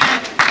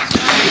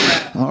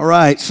 All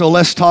right, so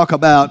let's talk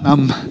about,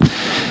 I'm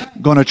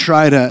going to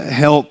try to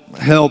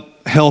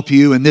help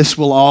you, and this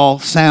will all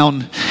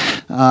sound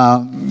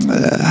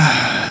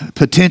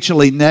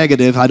potentially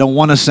negative. I don't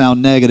want to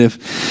sound negative.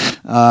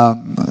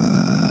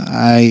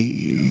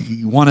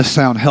 I want to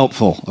sound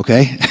helpful,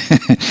 okay?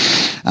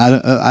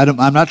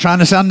 I'm not trying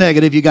to sound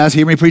negative. You guys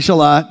hear me preach a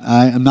lot.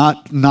 I am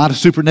not a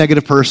super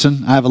negative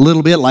person. I have a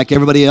little bit like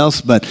everybody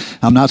else, but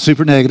I'm not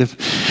super negative.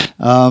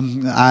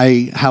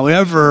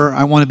 However,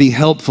 I want to be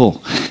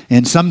helpful.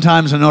 And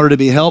sometimes in order to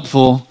be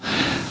helpful,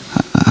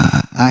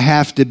 I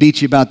have to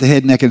beat you about the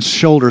head, neck, and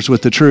shoulders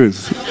with the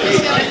truth.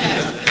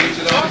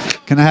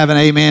 Can I have an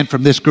amen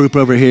from this group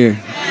over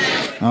here?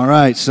 All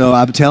right, so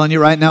I'm telling you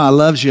right now, I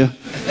loves you.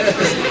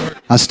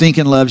 I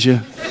stinking loves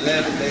you.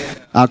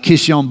 I'll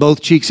kiss you on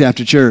both cheeks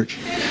after church.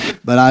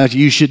 But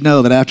you should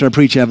know that after I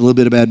preach, I have a little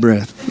bit of bad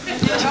breath.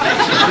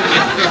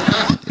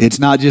 It's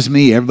not just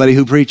me. Everybody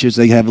who preaches,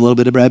 they have a little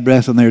bit of bad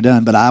breath when they're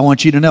done. But I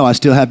want you to know I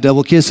still have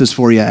double kisses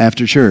for you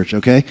after church,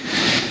 okay?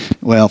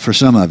 Well, for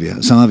some of you.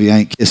 Some of you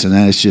ain't kissing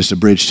that. It's just a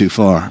bridge too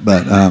far.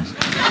 But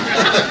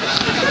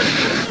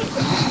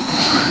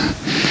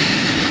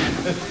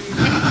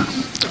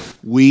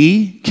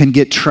we can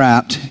get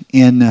trapped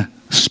in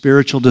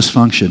spiritual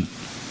dysfunction.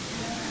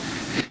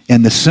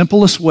 And the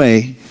simplest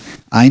way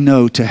I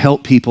know to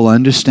help people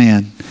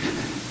understand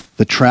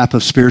the trap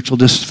of spiritual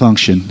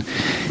dysfunction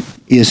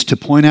is to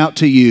point out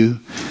to you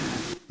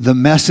the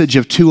message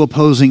of two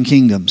opposing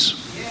kingdoms.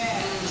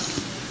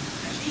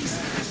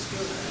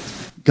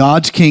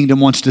 God's kingdom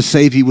wants to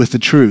save you with the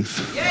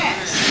truth.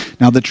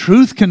 Now, the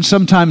truth can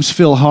sometimes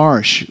feel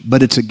harsh,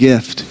 but it's a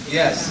gift.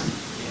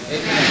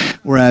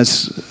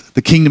 Whereas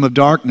the kingdom of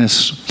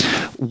darkness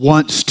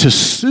wants to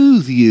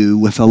soothe you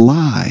with a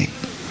lie.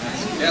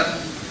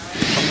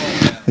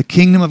 The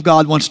kingdom of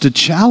God wants to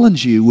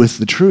challenge you with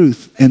the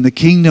truth, and the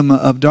kingdom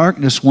of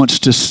darkness wants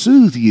to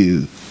soothe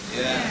you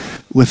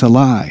with a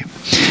lie.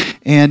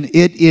 And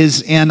it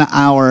is in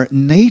our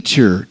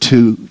nature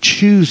to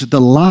choose the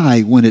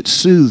lie when it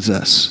soothes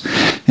us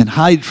and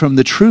hide from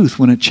the truth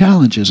when it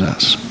challenges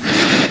us.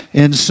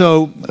 And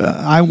so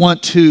I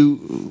want to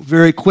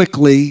very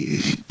quickly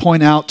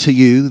point out to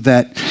you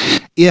that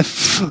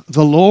if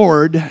the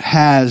Lord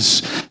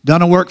has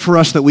done a work for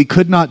us that we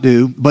could not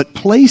do, but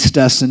placed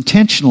us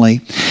intentionally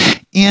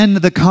in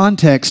the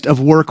context of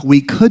work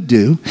we could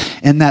do,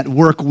 and that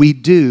work we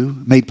do,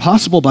 made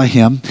possible by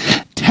Him,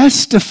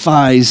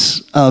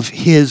 testifies of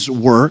His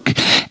work,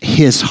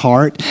 His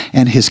heart,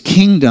 and His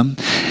kingdom.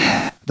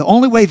 The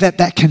only way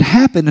that can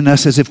happen in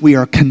us is if we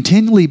are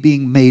continually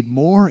being made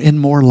more and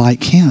more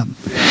like Him.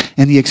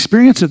 And the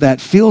experience of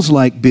that feels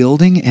like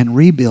building and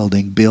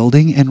rebuilding,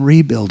 building and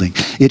rebuilding.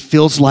 It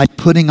feels like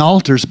putting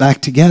altars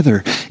back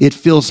together. It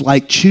feels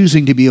like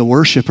choosing to be a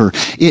worshiper.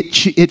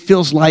 It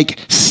feels like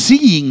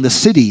seeing the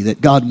city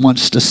that God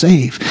wants to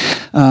save.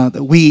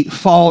 We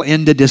fall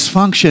into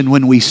dysfunction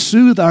when we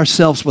soothe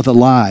ourselves with a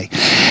lie.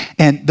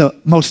 And the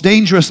most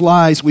dangerous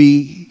lies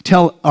we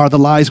tell are the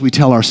lies we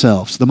tell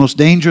ourselves. The most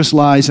dangerous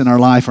lies in our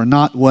life are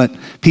not what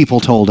people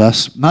told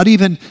us, not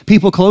even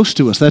people close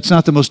to us. That's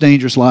not the most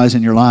dangerous lies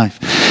in your life.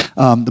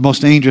 The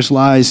most dangerous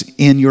lies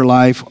in your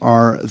life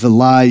are the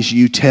lies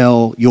you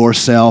tell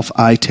yourself,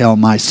 I tell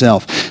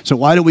myself. So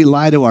why do we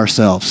lie to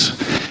ourselves?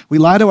 We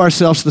lie to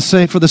ourselves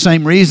for the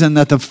same reason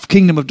that the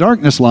kingdom of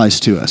darkness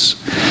lies to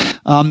us.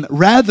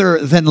 Rather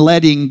than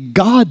letting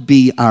God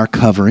be our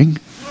covering,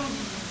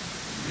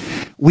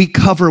 we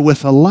cover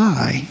with a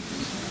lie.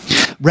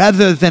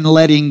 Rather than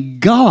letting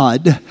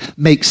God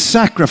make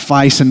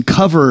sacrifice and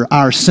cover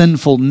our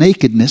sinful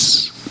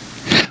nakedness,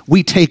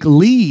 we take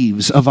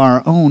leaves of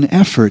our own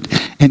effort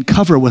and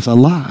cover with a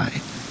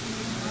lie.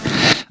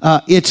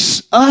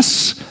 It's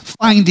us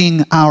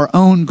finding our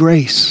own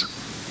grace.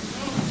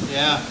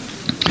 Yeah.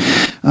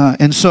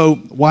 And so,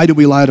 why do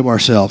we lie to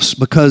ourselves?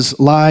 Because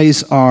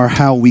lies are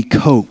how we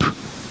cope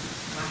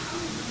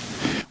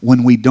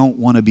when we don't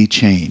want to be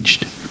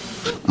changed.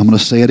 I'm going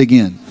to say it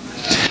again.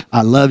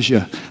 I love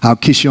you. I'll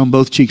kiss you on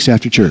both cheeks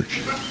after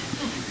church.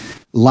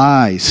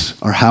 Lies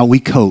are how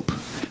we cope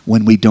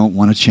when we don't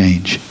want to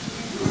change.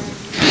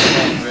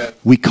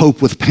 We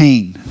cope with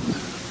pain.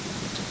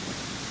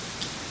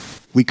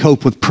 We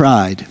cope with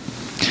pride.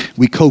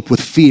 We cope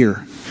with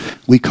fear.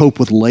 We cope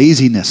with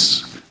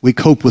laziness. We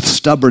cope with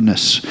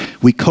stubbornness.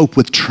 We cope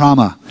with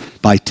trauma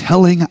by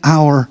telling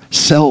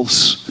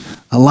ourselves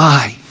a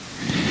lie.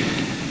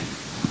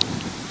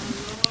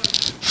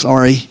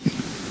 Sorry.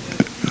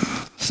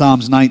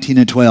 Psalms 19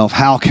 and 12.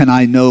 How can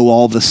I know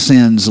all the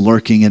sins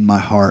lurking in my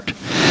heart?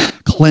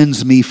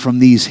 Cleanse me from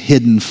these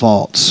hidden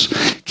faults.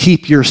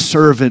 Keep your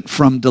servant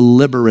from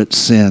deliberate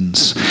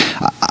sins.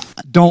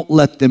 Don't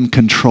let them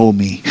control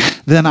me.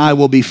 Then I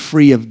will be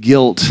free of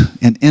guilt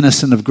and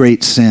innocent of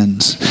great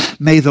sins.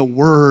 May the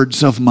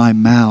words of my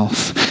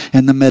mouth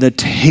and the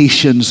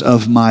meditations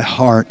of my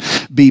heart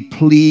be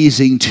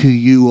pleasing to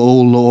you,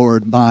 O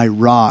Lord, my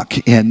rock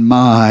and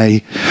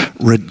my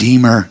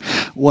Redeemer.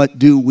 What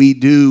do we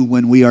do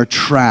when we are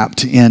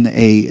trapped in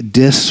a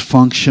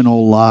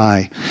dysfunctional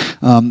lie?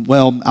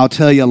 Well, I'll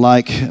tell you,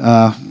 like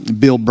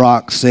Bill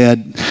Brock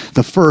said,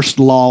 the first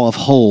law of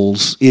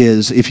holes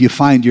is if you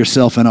find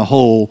yourself in a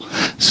hole,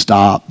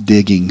 stop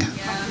digging.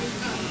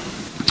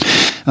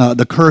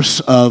 The curse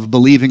of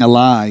believing a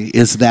lie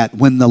is that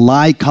when the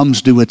lie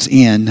comes to its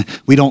end,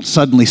 we don't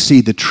suddenly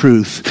see the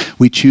truth.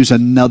 We choose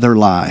another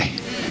lie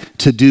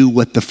to do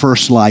what the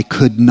first lie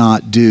could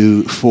not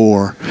do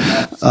for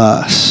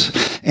us.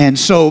 And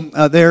so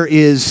there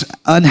is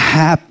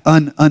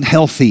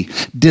unhealthy,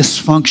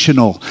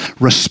 dysfunctional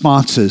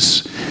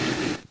responses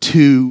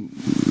to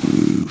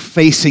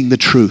facing the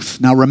truth.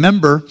 Now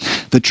remember,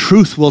 the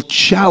truth will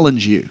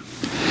challenge you.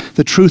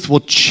 The truth will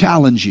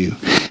challenge you.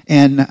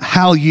 And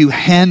how you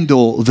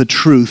handle the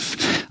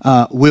truth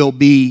will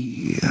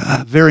be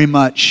very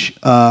much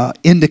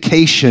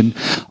indication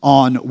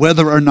on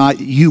whether or not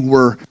you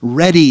were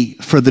ready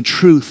for the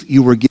truth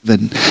you were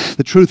given.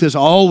 The truth is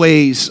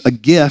always a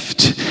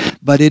gift,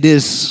 but it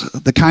is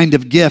the kind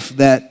of gift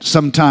that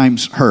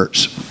sometimes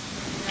hurts.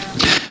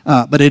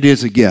 But it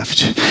is a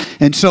gift.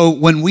 And so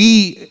when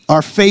we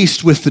are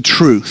faced with the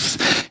truth,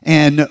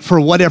 and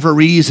for whatever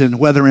reason,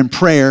 whether in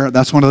prayer,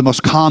 that's one of the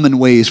most common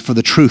ways for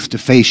the truth to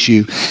face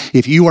you.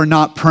 If you are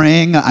not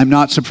praying, I'm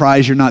not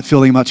surprised you're not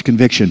feeling much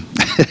conviction.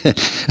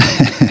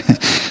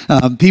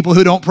 People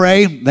who don't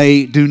pray,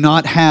 they do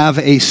not have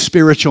a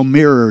spiritual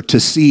mirror to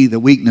see the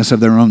weakness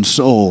of their own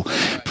soul.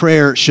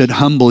 Prayer should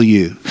humble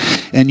you.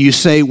 And you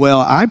say,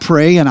 well, I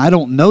pray and I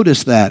don't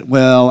notice that.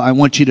 Well, I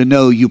want you to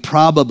know you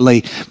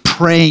probably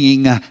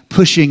praying,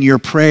 pushing your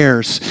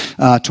prayers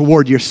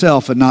toward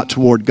yourself and not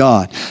toward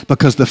God.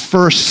 Because the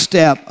first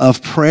step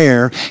of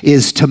prayer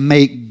is to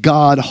make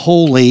God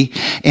holy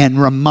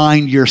and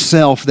remind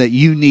yourself that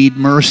you need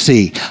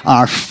mercy.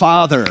 Our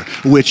Father,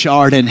 which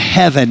art in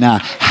heaven,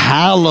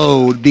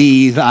 hallowed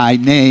be thy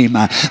name.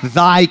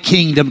 Thy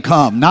kingdom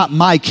come, not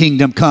my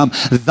kingdom come.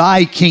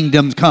 Thy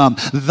kingdom come.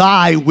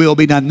 Thy will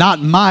be done, not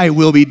my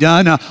will be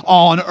done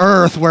on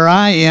earth where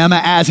I am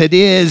as it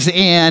is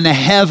in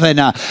heaven.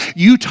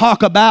 You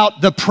talk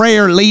about the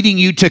prayer leading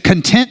you to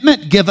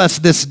contentment. Give us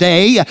this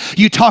day.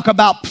 You talk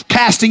about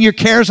casting your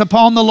cares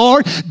upon the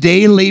Lord,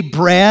 daily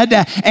bread,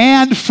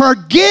 and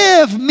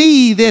forgive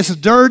me this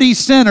dirty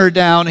sinner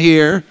down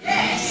here.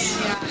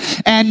 Yes.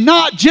 And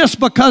not just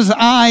because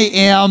I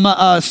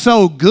am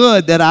so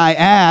good that I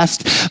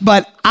asked,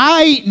 but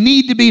I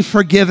need to be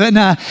forgiven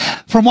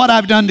from what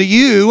I've done to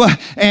you,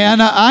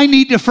 and I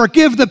need to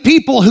forgive the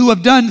people who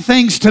have done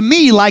things to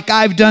me like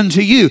I've done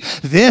to you.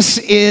 This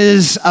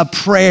is a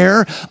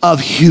prayer of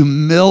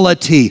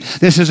humility.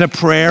 This is a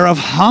prayer of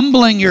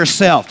humbling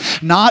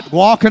yourself, not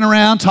walking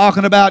around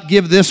talking about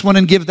give this one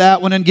and give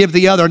that one and give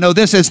the other. No,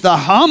 this is the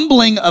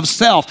humbling of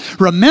self.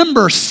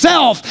 Remember,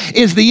 self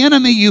is the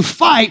enemy you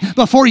fight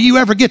before you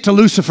ever get to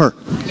Lucifer.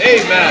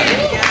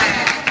 Amen.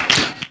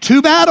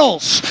 Two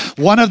battles.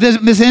 One of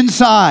them is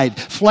inside,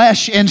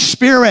 flesh and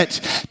spirit.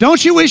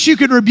 Don't you wish you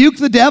could rebuke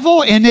the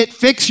devil and it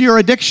fix your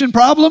addiction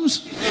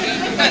problems?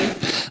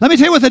 Let me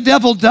tell you what the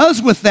devil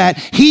does with that.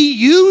 He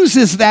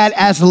uses that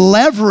as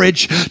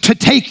leverage to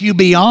take you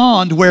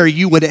beyond where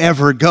you would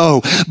ever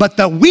go. But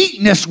the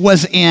weakness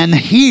was in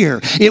here.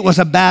 It was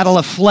a battle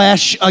of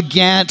flesh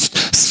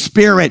against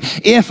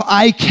spirit. If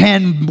I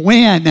can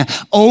win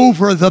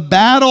over the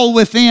battle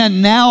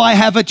within, now I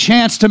have a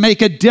chance to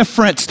make a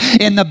difference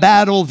in the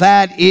battle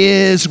that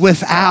is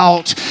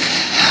without.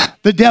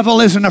 The devil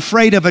isn't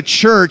afraid of a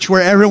church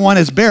where everyone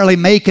is barely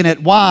making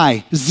it.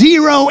 Why?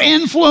 Zero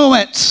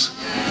influence.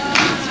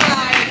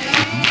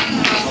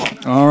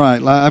 All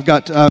right, I've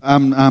got,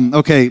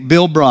 okay,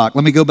 Bill Brock.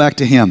 Let me go back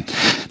to him.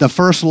 The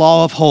first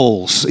law of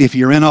holes. If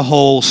you're in a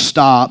hole,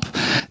 stop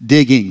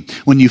digging.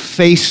 When you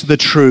face the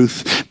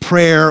truth,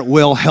 prayer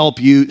will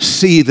help you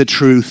see the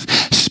truth.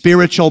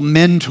 Spiritual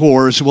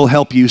mentors will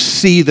help you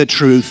see the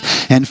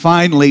truth. And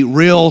finally,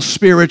 real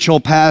spiritual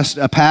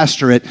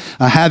pastorate,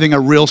 having a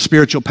real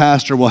spiritual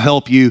pastor will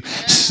help you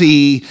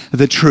see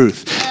the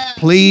truth.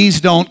 Please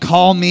don't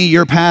call me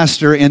your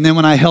pastor, and then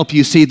when I help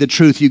you see the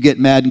truth, you get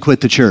mad and quit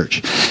the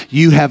church.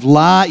 You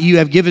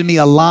have given me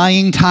a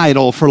lying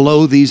title for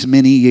lo these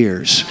many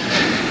years.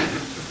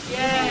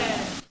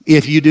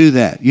 If you do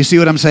that. You see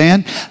what I'm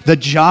saying? The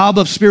job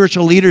of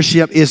spiritual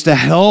leadership is to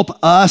help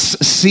us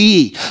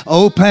see,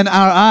 open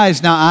our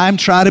eyes. Now, I'm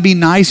trying to be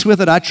nice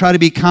with it. I try to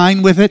be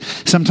kind with it.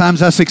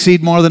 Sometimes I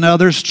succeed more than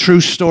others. True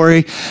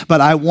story.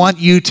 But I want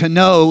you to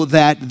know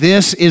that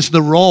this is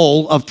the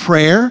role of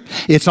prayer.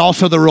 It's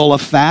also the role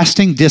of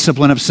fasting,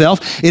 discipline of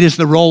self. It is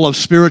the role of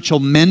spiritual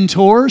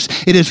mentors.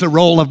 It is the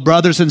role of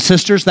brothers and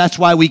sisters. That's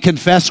why we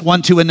confess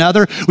one to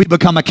another. We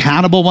become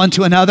accountable one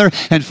to another.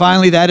 And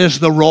finally, that is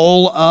the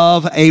role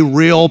of a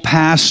real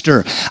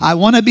pastor. I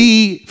want to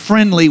be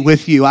friendly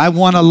with you. I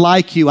want to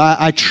like you.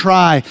 I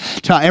try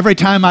to, every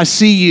time I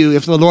see you,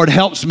 if the Lord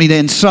helps me to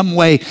in some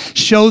way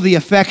show the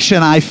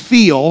affection I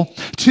feel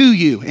to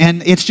you.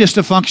 And it's just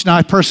a function of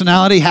my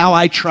personality, how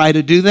I try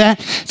to do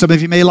that. Some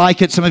of you may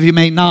like it, some of you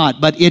may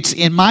not. But it's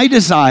in my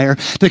desire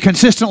to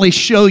consistently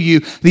show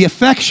you the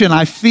affection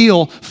I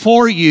feel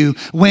for you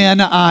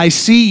when I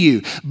see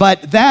you.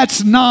 But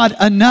that's not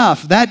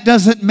enough. That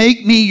doesn't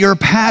make me your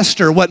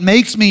pastor. What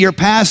makes me your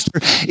pastor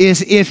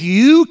is if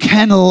you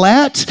can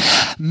let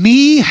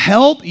me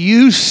help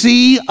you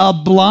see a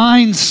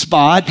blind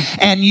spot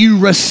and you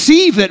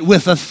receive it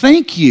with a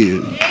thank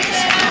you.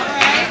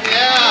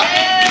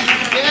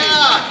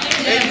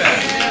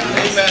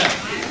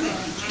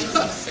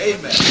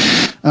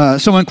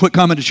 Someone quit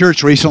coming to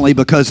church recently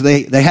because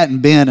they hadn't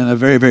been in a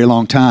very, very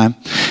long time.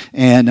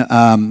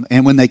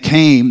 And when they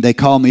came, they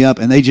called me up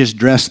and they just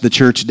dressed the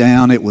church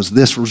down.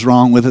 This was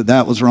wrong with it,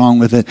 that was wrong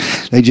with it.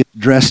 They just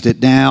dressed it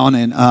down,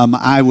 and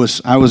I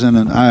wasn't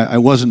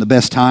the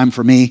best time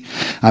for me.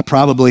 I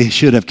probably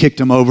should have kicked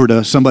them over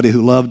to somebody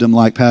who loved them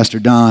like Pastor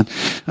Don.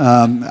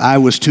 I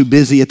was too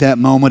busy at that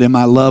moment, and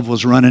my love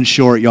was running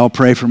short. Y'all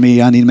pray for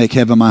me. I need to make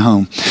heaven my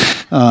home.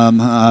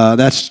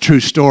 That's a true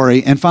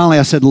story. And finally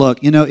I said,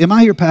 look, am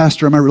I your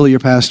pastor? Am I really your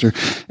pastor?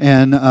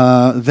 And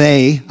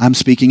I'm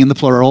speaking in the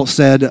plural,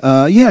 said,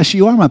 yes,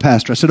 you are my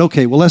pastor. I said,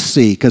 okay, well, let's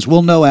see, because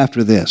we'll know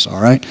after this,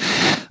 all right?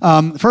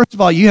 First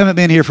of all, you haven't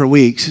been here for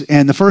weeks,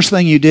 and the first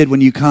thing you did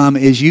when you come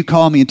is you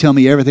call me and tell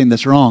me everything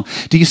that's wrong.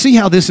 Do you see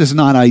how this is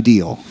not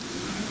ideal?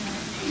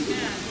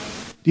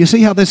 Do you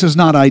see how this is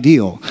not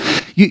ideal?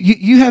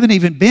 You haven't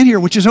even been here,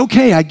 which is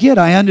okay.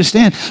 I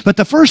understand. But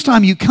the first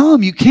time you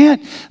come, you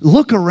can't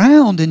look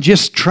around and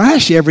just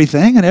trash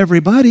everything and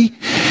everybody.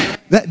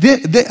 Can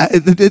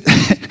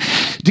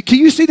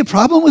you see the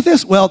problem with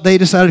this? Well, they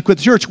decided to quit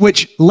the church,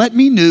 which let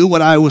me know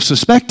what I was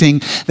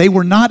suspecting. They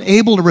were not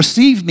able to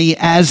receive me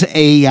as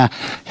a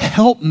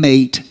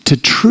helpmate to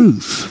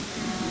truth.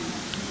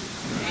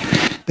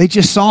 They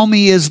just saw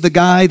me as the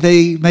guy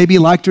they maybe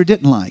liked or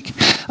didn't like.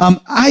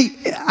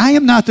 I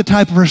am not the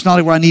type of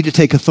personality where I need to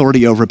take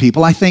authority over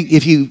people. I think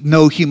if you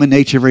know human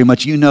nature very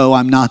much, you know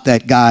I'm not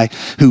that guy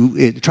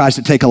who tries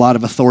to take a lot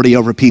of authority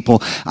over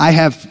people. I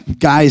have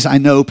guys I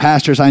know,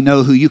 pastors I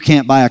know, who you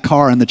can't buy a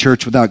car in the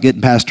church without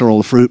getting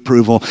pastoral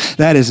approval.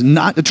 That is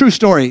not a true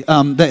story.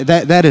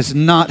 That is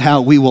not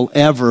how we will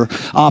ever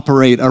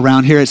operate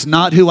around here. It's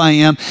not who I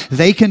am.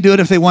 They can do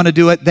it if they want to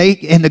do it.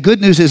 And the good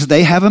news is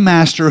they have a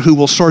master who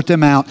will sort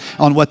them out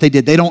on what they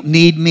did. They don't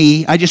need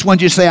me. I just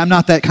want you to say I'm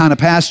not that kind of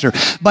pastor.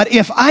 But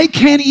if I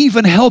can't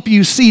even help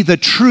you see the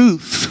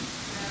truth,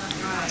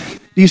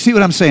 Do you see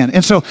what I'm saying?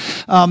 And so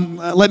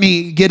let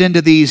me get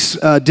into these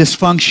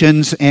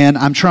dysfunctions, and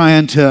I'm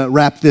trying to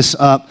wrap this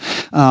up,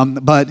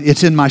 but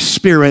it's in my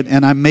spirit,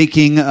 and I'm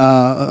making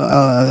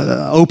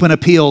open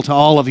appeal to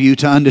all of you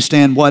to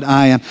understand what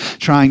I am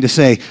trying to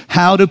say.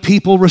 How do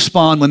people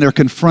respond when they're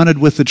confronted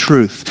with the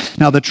truth?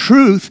 Now, the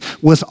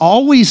truth was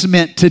always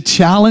meant to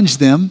challenge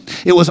them.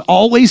 It was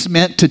always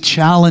meant to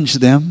challenge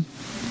them.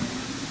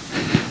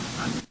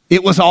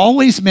 It was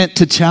always meant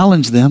to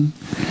challenge them.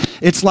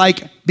 It's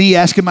like me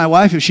asking my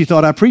wife if she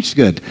thought I preached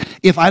good.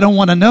 If I don't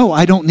want to know,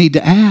 I don't need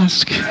to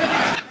ask.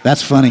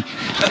 That's funny.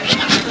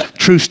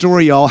 True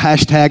story, y'all.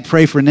 Hashtag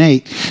pray for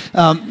Nate.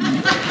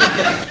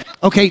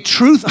 Okay,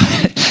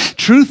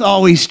 truth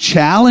always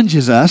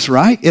challenges us,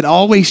 right? It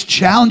always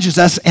challenges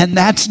us, and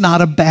that's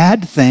not a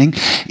bad thing.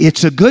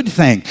 It's a good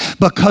thing,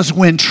 because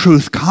when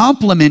truth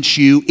compliments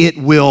you, it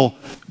will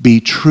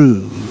be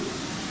true.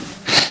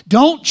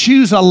 Don't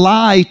choose a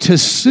lie to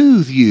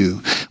soothe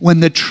you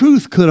when the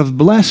truth could have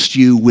blessed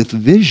you with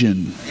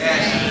vision.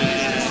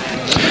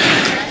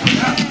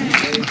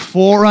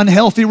 4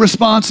 unhealthy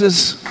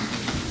responses.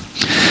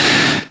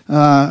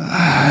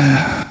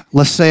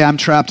 Let's say I'm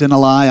trapped in a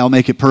lie. I'll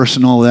make it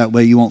personal. That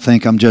way you won't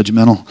think I'm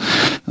judgmental.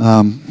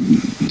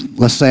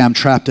 Let's say I'm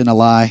trapped in a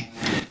lie.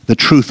 The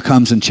truth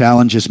comes and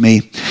challenges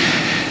me.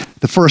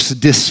 The first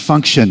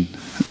dysfunction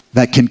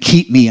that can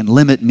keep me and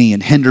limit me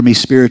and hinder me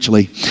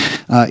spiritually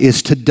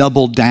is to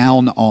double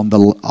down on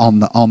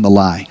the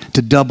lie.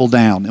 To double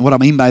down. And what I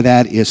mean by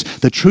that is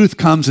the truth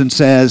comes and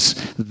says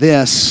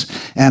this,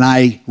 and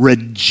I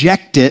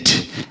reject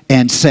it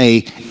and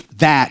say,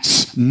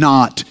 that's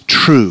not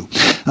true.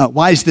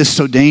 Why is this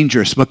so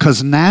dangerous?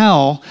 Because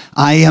now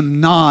I am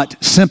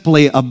not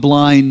simply a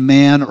blind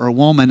man or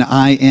woman.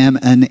 I am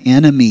an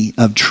enemy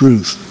of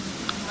truth.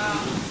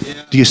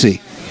 Do you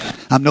see?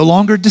 I'm no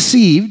longer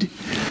deceived.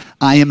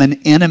 I am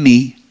an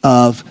enemy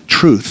of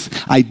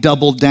truth. I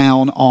double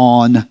down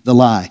on the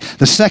lie.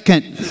 The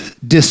second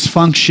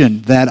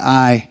dysfunction that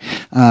I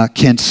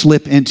can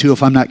slip into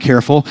if I'm not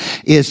careful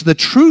is the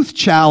truth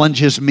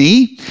challenges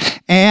me,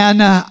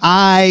 and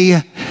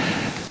I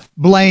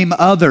blame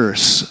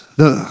others.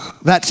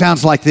 That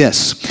sounds like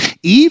this.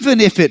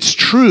 Even if it's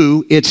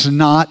true, it's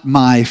not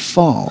my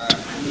fault.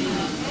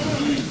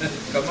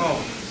 Come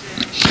on.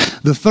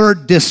 The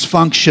third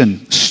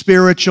dysfunction,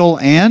 spiritual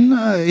and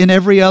in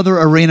every other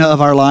arena of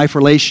our life,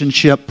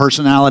 relationship,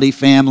 personality,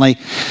 family.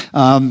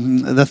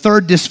 The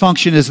third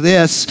dysfunction is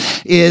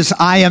this, is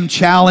I am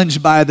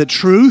challenged by the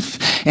truth,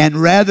 and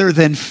rather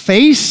than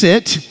face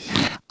it,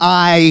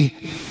 I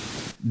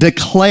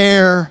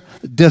declare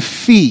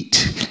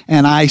defeat.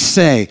 And I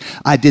say,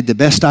 I did the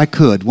best I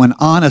could, when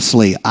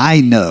honestly,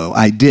 I know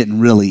I didn't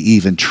really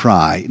even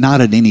try,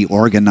 not in any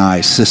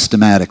organized,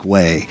 systematic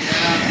way.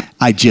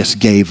 I just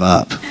gave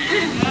up.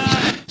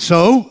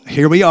 So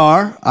here we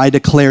are. I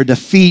declare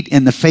defeat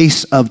in the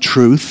face of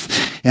truth,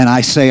 and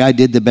I say I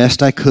did the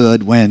best I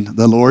could when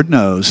the Lord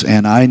knows,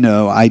 and I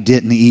know I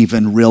didn't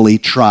even really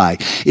try.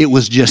 It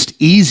was just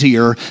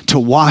easier to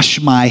wash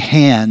my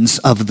hands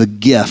of the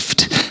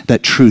gift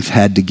that truth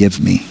had to give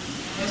me.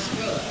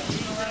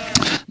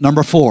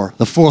 Number 4,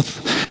 the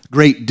fourth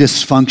great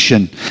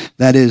dysfunction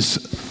that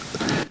is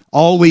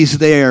always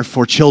there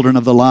for children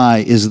of the lie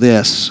is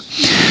this.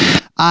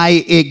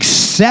 I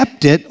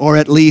accept it, or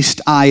at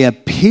least I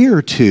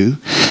appear to,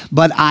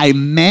 but I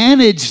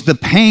manage the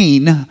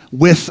pain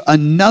with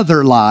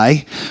another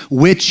lie,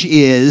 which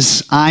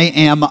is I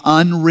am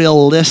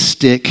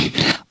unrealistic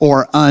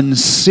or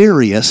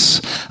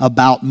unserious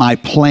about my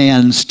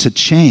plans to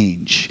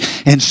change.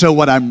 And so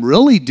what I'm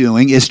really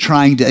doing is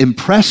trying to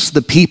impress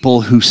the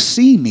people who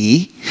see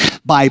me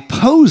by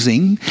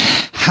posing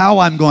how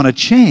I'm going to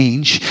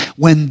change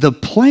when the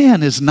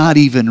plan is not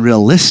even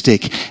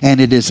realistic and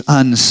it is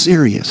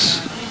unserious.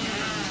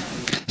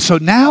 So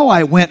now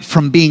I went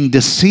from being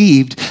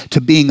deceived to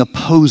being a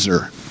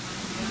poser.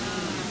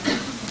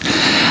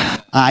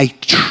 I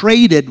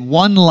traded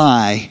one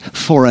lie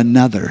for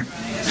another.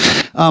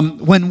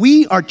 When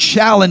we are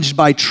challenged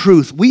by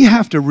truth, we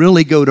have to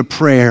really go to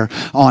prayer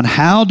on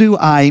how do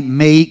I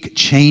make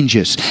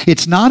changes.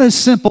 It's not as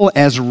simple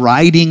as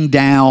writing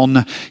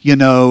down,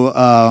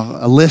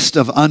 a list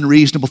of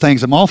unreasonable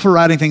things. I'm all for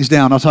writing things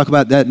down. I'll talk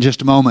about that in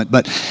just a moment.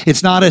 But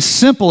it's not as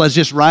simple as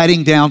just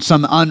writing down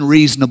some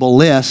unreasonable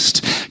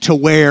list to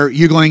where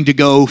you're going to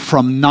go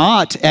from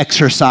not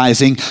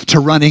exercising to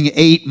running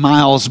 8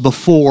 miles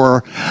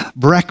before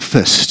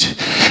breakfast.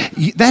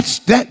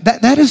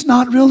 That is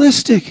not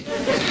realistic.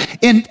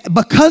 And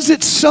because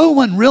it's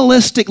so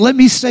unrealistic, let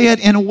me say it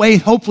in a way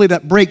hopefully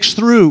that breaks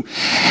through.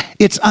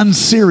 It's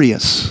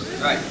unserious.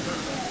 Right.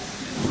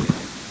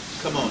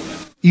 Come on.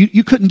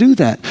 You couldn't do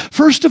that.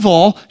 First of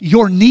all,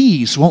 your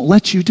knees won't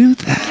let you do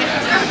that.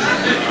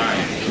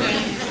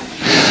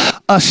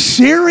 A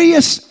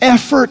serious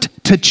effort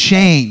to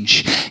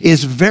change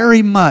is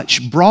very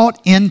much brought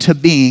into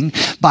being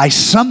by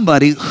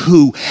somebody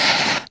who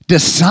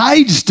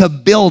decides to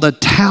build a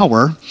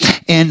tower,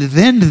 and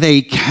then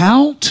they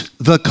count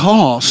the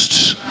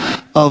costs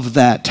of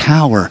that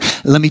tower.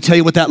 Let me tell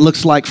you what that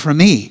looks like for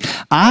me.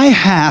 I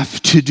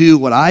have to do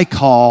what I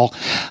call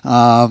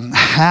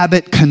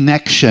habit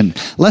connection.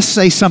 Let's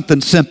say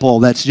something simple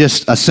that's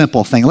just a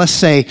simple thing. Let's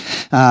say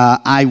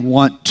I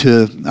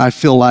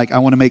feel like I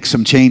want to make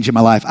some change in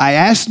my life. I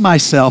ask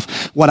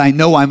myself what I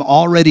know I'm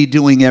already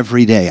doing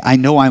every day. I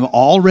know I'm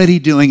already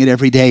doing it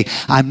every day.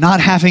 I'm not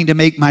having to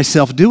make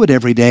myself do it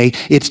every day.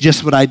 It's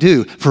just what I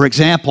do. For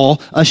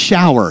example, a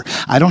shower.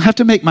 I don't have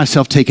to make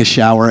myself take a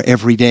shower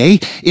every day.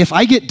 If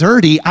I get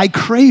dirty, I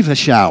crave a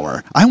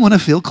shower. I want to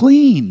feel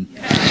clean.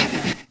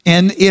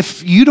 And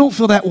if you don't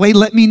feel that way,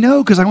 let me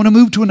know, because I want to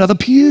move to another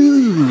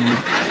pew.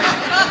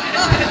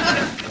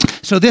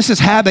 So this is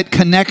habit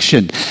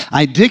connection.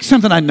 I dig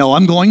something I know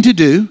I'm going to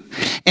do,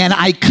 and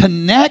I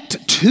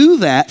connect to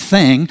that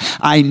thing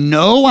I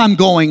know I'm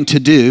going to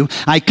do.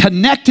 I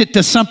connect it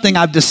to something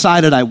I've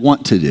decided I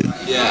want to do.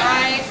 Yeah.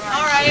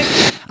 All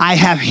right. I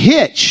have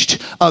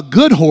hitched a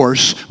good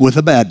horse with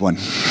a bad one.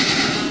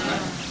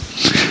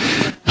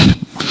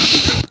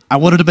 I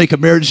wanted to make a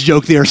marriage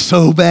joke there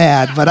so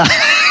bad, but I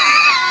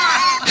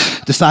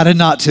decided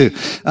not to.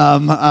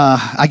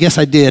 I guess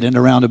I did in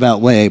a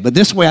roundabout way, but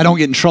this way I don't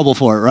get in trouble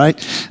for it,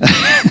 right?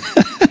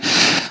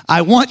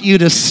 I want you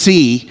to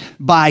see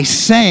by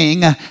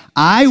saying,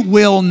 I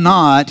will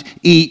not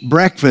eat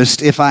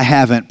breakfast if I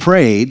haven't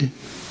prayed.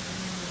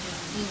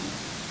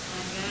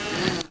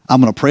 I'm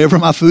going to pray over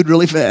my food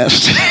really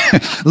fast.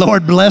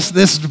 Lord, bless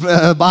this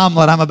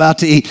omelet I'm about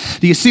to eat.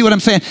 Do you see what I'm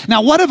saying?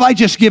 Now, what have I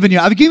just given you?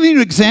 I've given you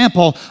an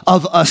example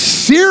of a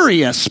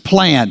serious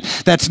plan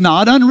that's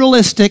not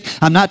unrealistic.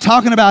 I'm not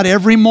talking about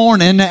every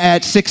morning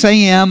at 6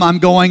 a.m. I'm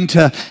going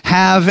to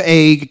have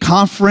a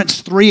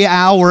conference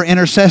 3-hour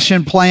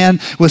intercession plan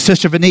with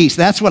Sister Venice.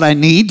 That's what I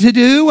need to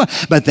do,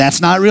 but that's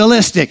not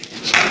realistic.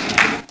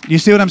 You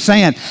see what I'm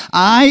saying?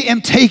 I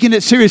am taking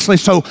it seriously.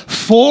 So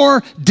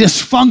 4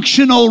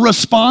 dysfunctional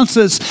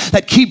responses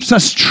that keeps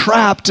us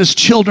trapped as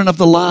children of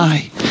the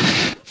lie.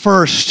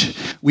 First,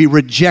 we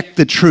reject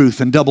the truth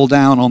and double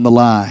down on the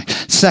lie.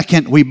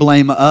 Second, we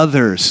blame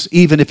others.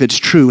 Even if it's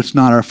true, it's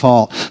not our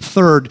fault.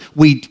 Third,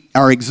 we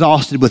are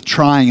exhausted with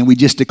trying and we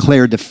just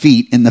declare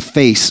defeat in the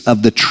face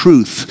of the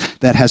truth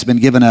that has been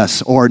given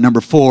us. Or number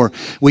 4,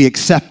 we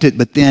accept it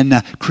but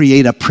then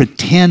create a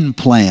pretend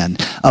plan,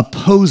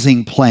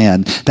 opposing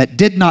plan that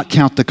did not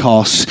count the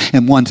costs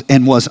and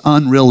was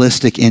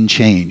unrealistic in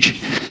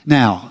change.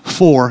 Now,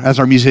 4, as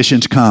our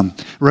musicians come,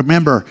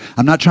 remember,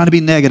 I'm not trying to be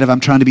negative, I'm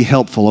trying to be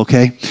helpful,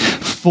 okay?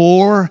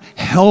 4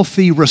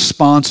 healthy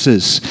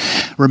responses.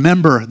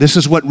 Remember, this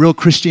is what real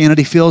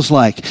Christianity feels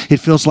like. It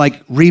feels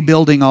like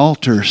rebuilding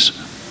altars.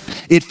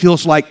 It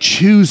feels like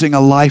choosing a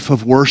life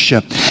of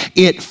worship.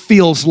 It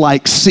feels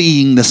like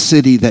seeing the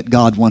city that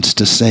God wants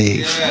to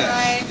save.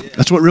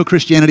 That's what real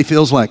Christianity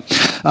feels like.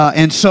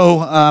 And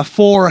so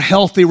 4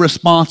 healthy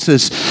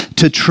responses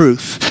to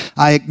truth.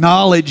 I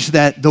acknowledge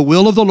that the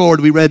will of the Lord,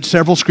 we read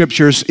several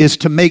scriptures, is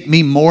to make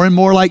me more and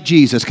more like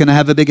Jesus. Can I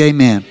have a big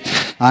amen?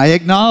 I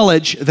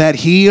acknowledge that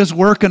He is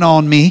working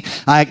on me.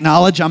 I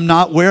acknowledge I'm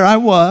not where I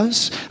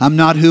was. I'm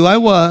not who I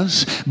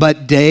was.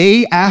 But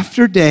day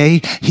after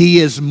day, He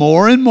is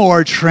more and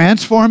more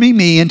transforming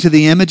me into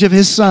the image of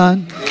His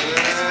Son.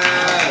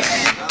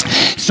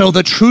 So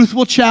the truth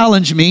will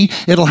challenge me.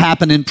 It'll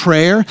happen in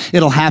prayer.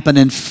 It'll happen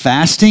in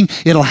fasting.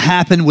 It'll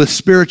happen with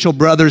spiritual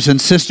brothers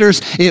and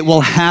sisters. It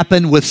will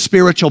happen with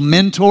spiritual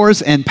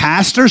mentors and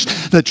pastors.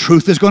 The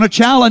truth is going to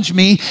challenge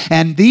me.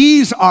 And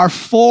these are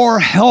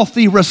 4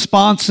 healthy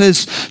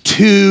responses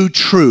to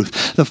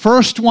truth. The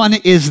first one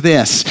is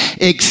this: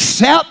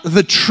 accept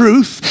the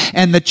truth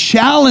and the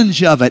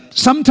challenge of it.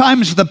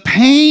 Sometimes the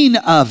pain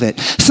of it.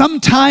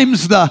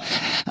 Sometimes the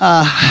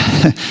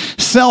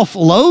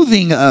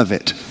self-loathing of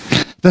it.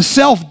 The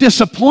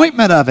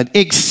self-disappointment of it.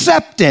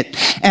 Accept it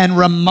and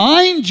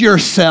remind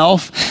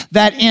yourself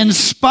that in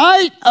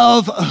spite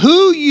of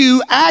who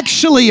you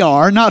actually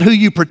are, not who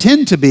you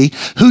pretend to be,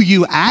 who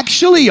you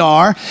actually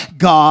are,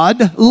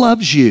 God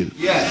loves you.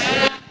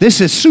 Yes.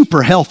 This is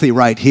super healthy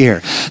right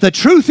here. The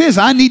truth is,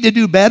 I need to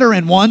do better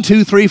in 1,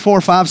 2, 3, 4,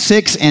 5,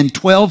 6, and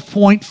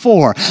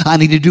 12.4. I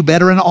need to do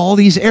better in all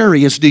these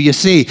areas, do you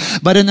see?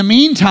 But in the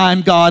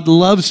meantime, God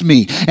loves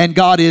me, and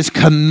God is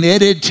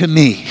committed to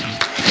me.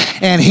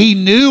 And He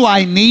knew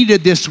I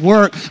needed this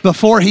work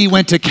before He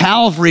went to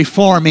Calvary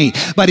for me.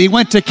 But He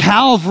went to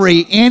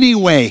Calvary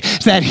anyway,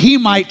 that He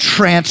might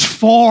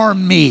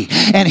transform me.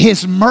 And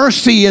His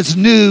mercy is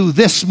new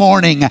this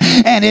morning.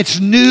 And it's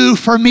new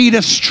for me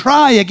to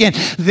try again.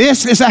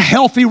 This is a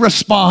healthy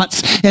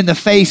response in the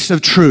face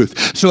of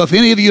truth. So if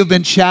any of you have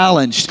been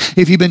challenged,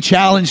 if you've been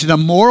challenged in a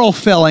moral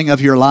failing of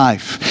your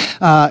life,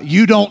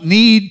 you don't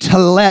need to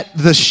let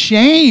the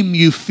shame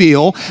you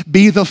feel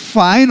be the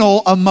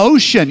final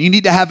emotion. You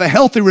need to have a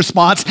healthy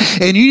response,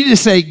 and you need to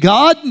say,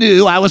 God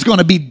knew I was going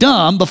to be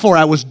dumb before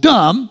I was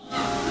dumb,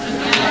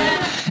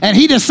 and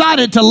He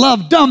decided to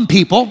love dumb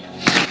people.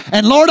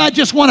 And Lord, I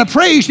just want to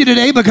praise You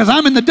today because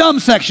I'm in the dumb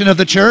section of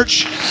the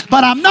church,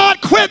 but I'm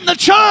not quitting the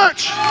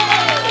church.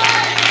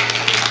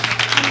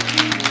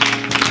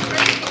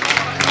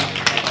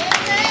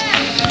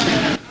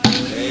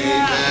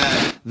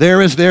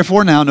 There is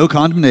therefore now no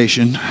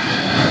condemnation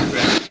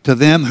to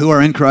them who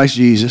are in Christ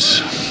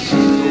Jesus.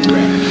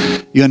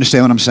 You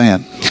understand what I'm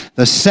saying?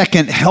 The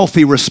second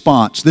healthy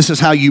response. This is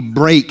how you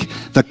break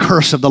the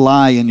curse of the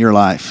lie in your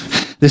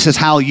life. This is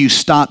how you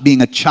stop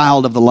being a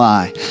child of the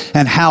lie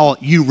and how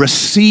you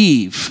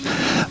receive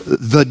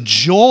the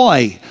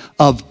joy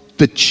of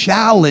the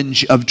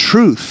challenge of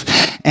truth.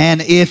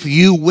 And if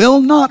you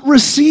will not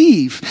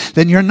receive,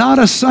 then you're not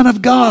a son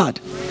of God,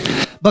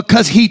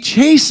 because he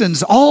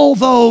chastens all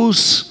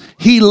those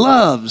he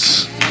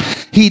loves.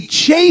 He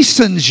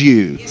chastens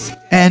you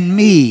and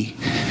me.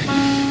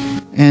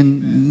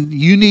 And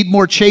you need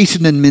more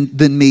chastening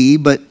than me,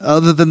 but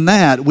other than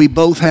that, we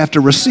both have to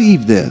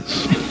receive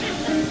this.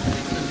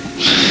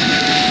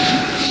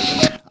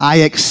 I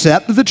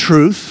accept the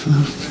truth,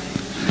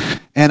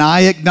 and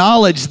I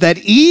acknowledge that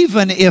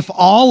even if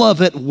all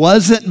of it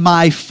wasn't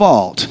my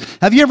fault.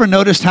 Have you ever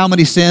noticed how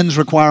many sins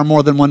require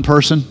more than one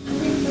person?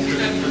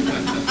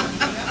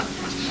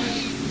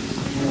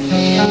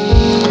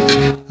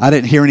 I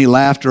didn't hear any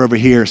laughter over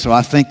here, so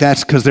I think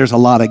that's because there's a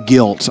lot of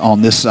guilt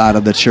on this side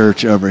of the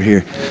church over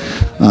here.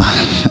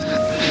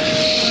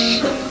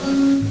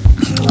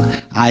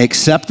 I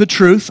accept the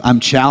truth. I'm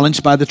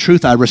challenged by the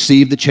truth. I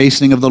receive the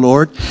chastening of the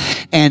Lord.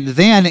 And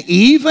then,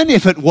 even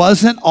if it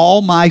wasn't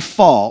all my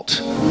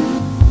fault,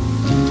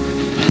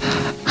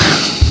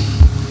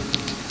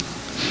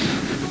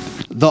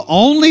 the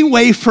only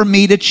way for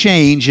me to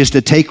change is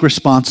to take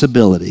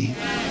responsibility.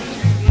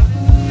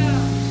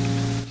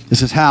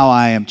 This is how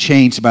I am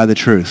changed by the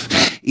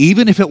truth.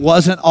 Even if it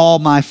wasn't all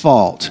my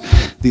fault,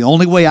 the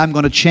only way I'm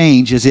going to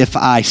change is if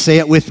I, say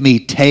it with me,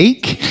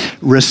 take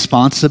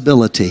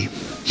responsibility.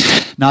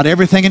 Not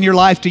everything in your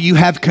life do you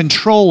have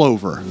control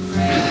over.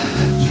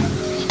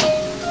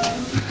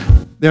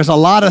 There's a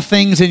lot of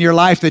things in your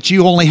life that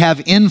you only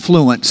have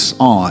influence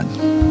on.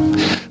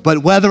 But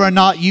whether or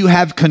not you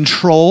have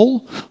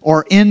control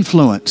or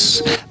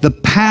influence, the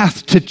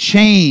path to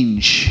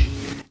change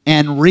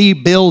and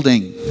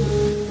rebuilding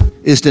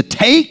is to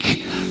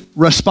take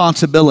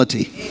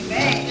responsibility.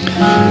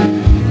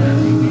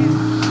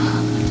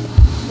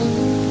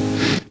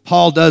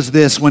 Paul does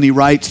this when he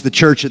writes the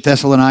church at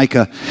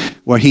Thessalonica,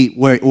 where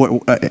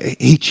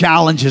he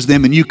challenges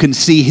them, and you can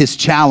see his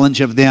challenge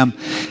of them,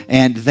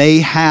 and they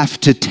have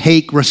to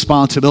take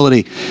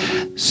responsibility.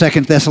 2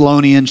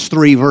 Thessalonians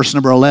 3, verse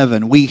number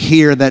 11, we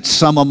hear that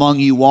some among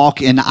you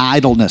walk in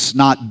idleness,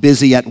 not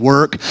busy at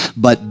work,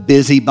 but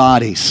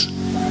busybodies.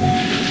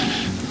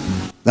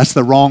 That's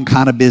the wrong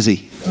kind of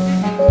busy.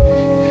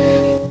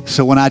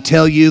 So when I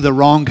tell you the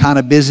wrong kind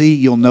of busy,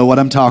 you'll know what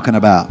I'm talking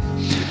about.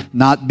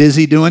 Not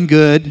busy doing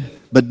good,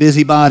 but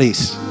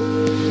busybodies.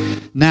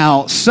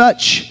 Now,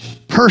 such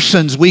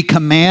persons we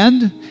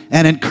command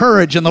and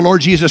encourage in the Lord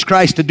Jesus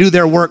Christ to do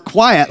their work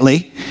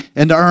quietly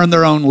and to earn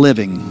their own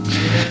living.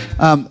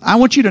 I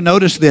want you to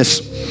notice this.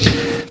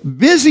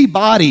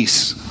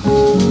 Busybodies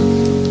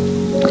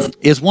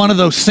is one of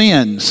those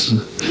sins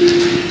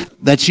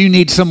that you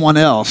need someone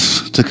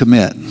else to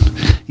commit.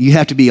 You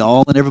have to be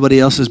all in everybody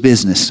else's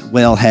business.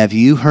 Well, have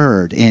you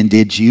heard and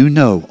did you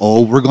know?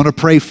 Oh, we're going to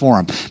pray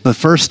for them. But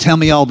first tell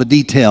me all the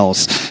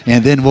details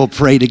and then we'll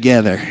pray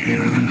together.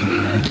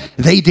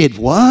 They did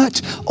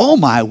what? Oh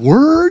my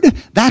word.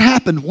 That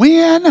happened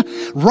when?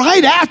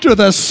 Right after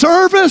the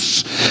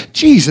service?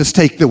 Jesus,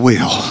 take the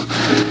wheel.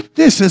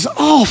 This is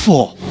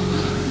awful.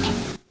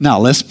 Now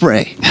let's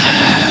pray.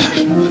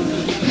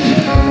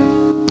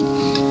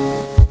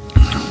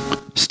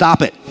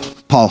 Stop it,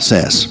 Paul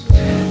says.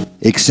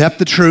 Accept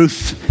the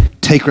truth,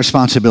 take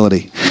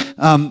responsibility.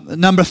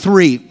 Number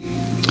 3,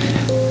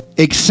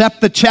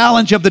 accept the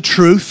challenge of the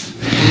truth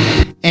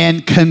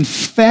and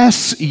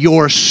confess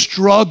your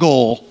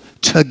struggle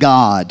to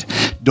God.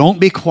 Don't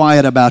be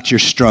quiet about your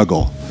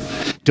struggle.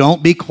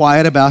 Don't be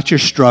quiet about your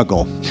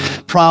struggle.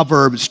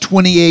 Proverbs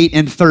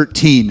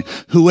 28:13,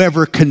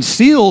 whoever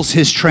conceals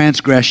his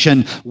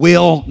transgression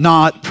will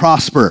not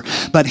prosper,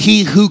 but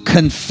he who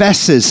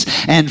confesses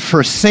and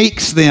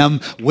forsakes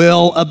them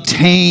will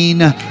obtain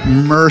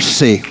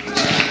mercy.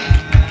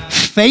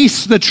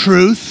 Face the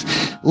truth.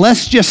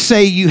 Let's just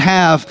say you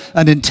have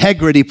an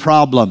integrity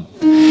problem.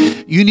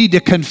 You need to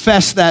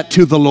confess that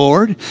to the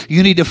Lord.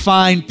 You need to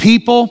find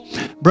people,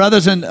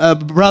 brothers,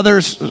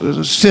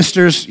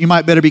 sisters. You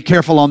might better be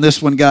careful on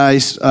this one,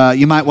 guys.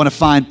 You might want to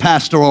find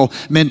pastoral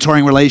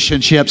mentoring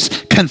relationships.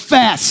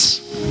 Confess.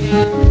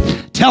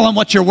 Tell them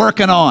what you're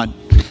working on.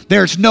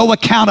 There's no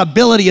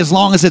accountability as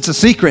long as it's a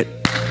secret.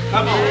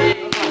 Come on.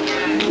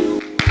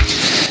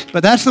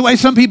 But that's the way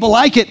some people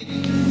like it.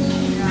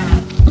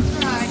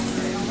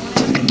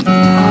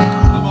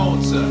 Come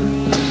on,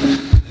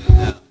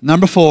 sir.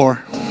 Number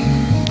 4.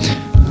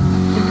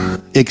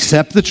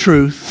 Accept the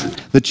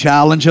truth, the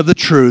challenge of the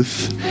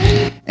truth,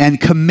 and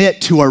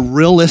commit to a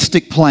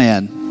realistic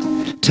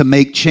plan to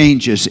make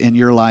changes in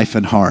your life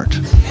and heart.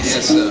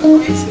 Yes, sir.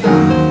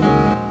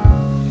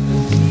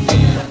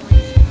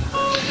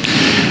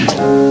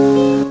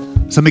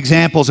 Some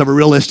examples of a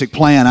realistic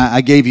plan.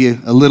 I gave you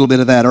a little bit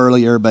of that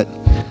earlier, but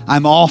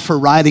I'm all for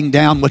writing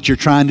down what you're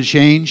trying to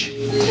change.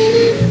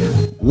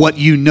 what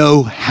you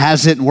know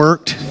hasn't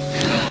worked,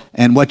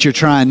 and what you're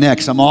trying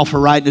next. I'm all for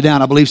writing it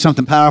down. I believe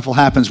something powerful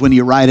happens when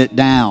you write it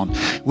down.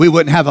 We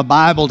wouldn't have a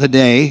Bible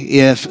today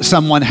if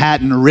someone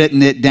hadn't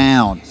written it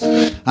down.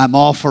 I'm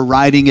all for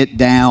writing it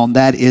down.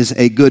 That is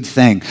a good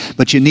thing.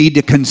 But you need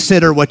to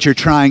consider what you're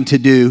trying to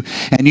do,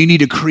 and you need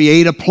to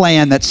create a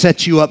plan that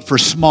sets you up for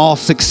small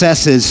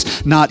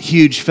successes, not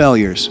huge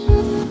failures.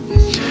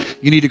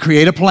 You need to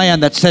create a plan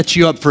that sets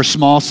you up for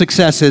small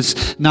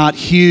successes, not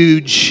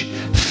huge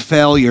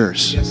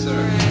failures. Yes,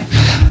 sir.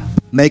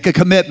 Make a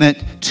commitment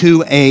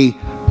to a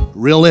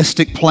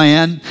realistic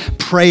plan.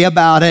 Pray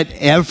about it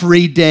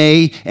every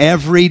day,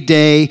 every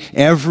day,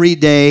 every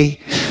day.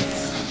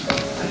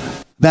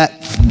 That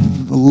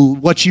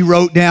what you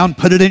wrote down,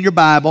 put it in your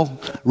Bible.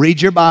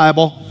 Read your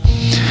Bible.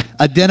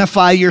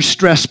 Identify your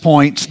stress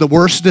points. The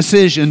worst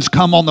decisions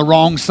come on the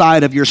wrong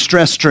side of your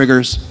stress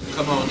triggers.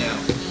 Come on now.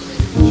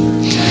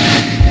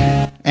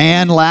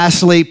 And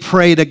lastly,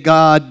 pray to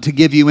God to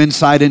give you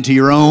insight into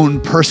your own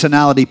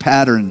personality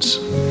patterns.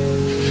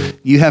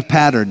 You have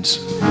patterns.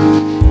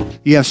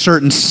 You have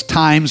certain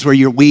times where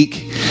you're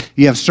weak.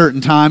 You have certain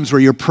times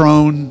where you're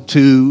prone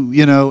to,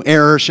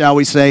 error, shall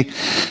we say.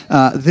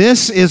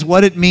 This is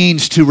what it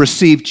means to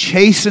receive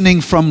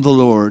chastening from the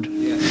Lord.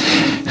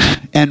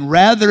 And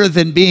rather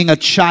than being a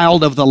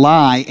child of the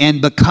lie and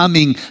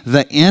becoming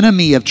the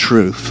enemy of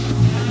truth,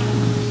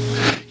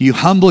 you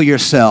humble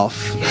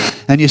yourself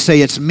and you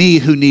say, it's me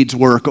who needs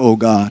work, oh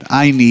God.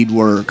 I need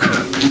work.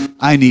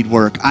 I need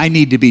work. I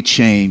need to be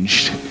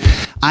changed.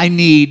 I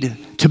need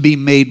to be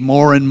made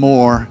more and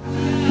more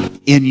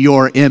in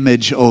your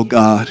image, oh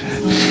God.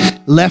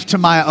 Left to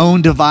my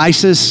own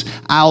devices,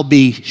 I'll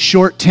be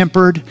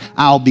short-tempered,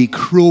 I'll be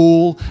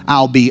cruel,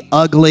 I'll be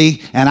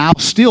ugly, and I'll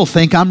still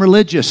think I'm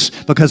religious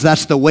because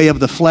that's the way of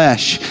the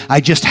flesh. I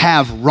just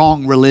have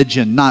wrong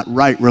religion, not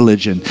right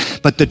religion.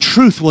 But the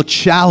truth will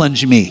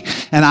challenge me,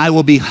 and I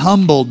will be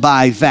humbled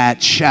by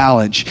that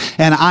challenge,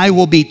 and I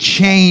will be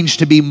changed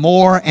to be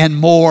more and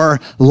more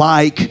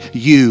like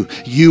you.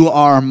 You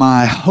are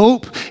my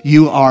hope,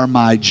 you are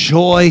my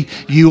joy,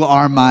 you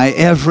are my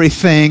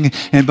everything,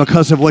 and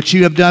because of what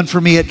you have done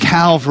for me at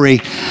Calvary,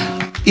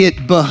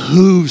 it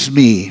behooves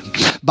me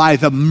by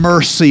the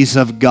mercies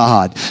of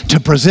God to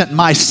present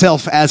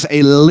myself as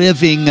a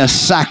living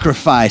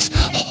sacrifice,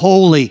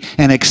 holy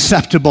and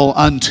acceptable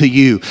unto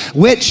you,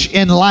 which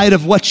in light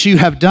of what you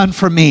have done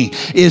for me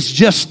is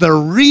just the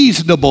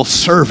reasonable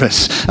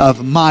service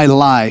of my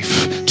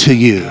life to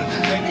you.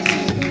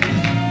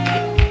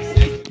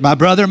 My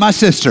brother, my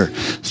sister,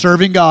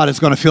 serving God is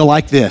going to feel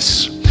like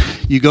this.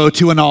 You go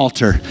to an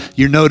altar,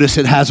 you notice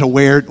it has a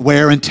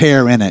wear and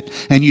tear in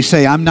it, and you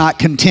say, I'm not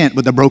content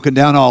with a broken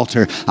down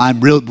altar. I'm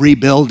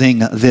rebuilding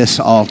this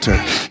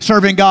altar.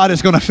 Serving God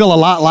is going to feel a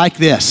lot like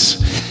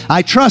this.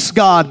 I trust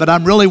God, but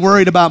I'm really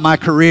worried about my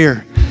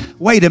career.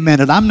 Wait a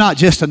minute, I'm not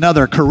just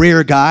another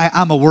career guy,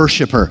 I'm a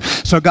worshiper.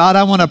 So God,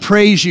 I want to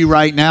praise you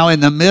right now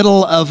in the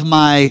middle of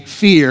my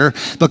fear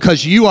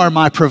because you are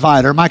my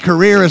provider. My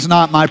career is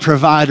not my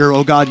provider,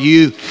 oh God,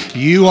 you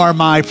are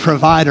my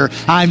provider.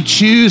 I'm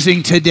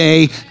choosing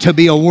today to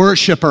be a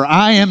worshiper.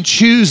 I am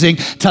choosing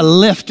to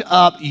lift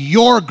up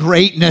your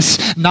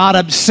greatness, not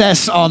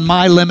obsess on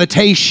my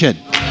limitation.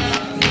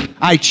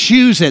 I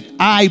choose it.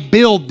 I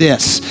build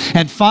this.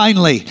 And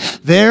finally,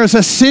 there's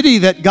a city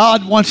that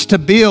God wants to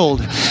build.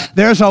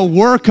 There's a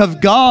work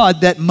of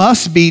God that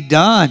must be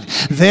done.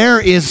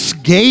 There is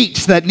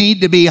gates that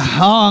need to be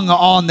hung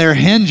on their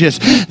hinges.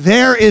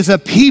 There is a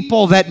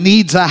people that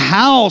needs a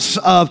house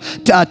of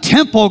a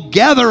temple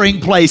gathering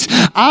place.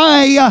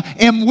 I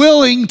am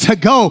willing to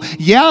go.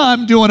 Yeah,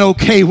 I'm doing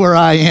okay where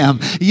I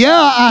am.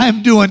 Yeah,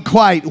 I'm doing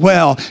quite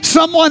well.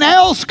 Someone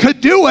else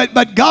could do it,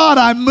 but God,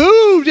 I'm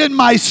moved in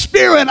my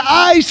spirit.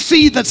 I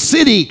see the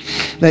city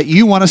that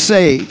you want to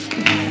save.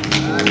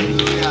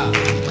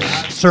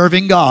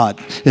 Serving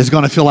God is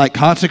going to feel like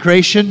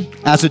consecration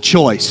as a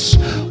choice,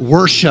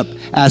 worship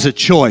as a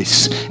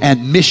choice,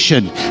 and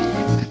mission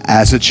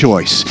as a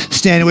choice.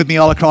 Standing with me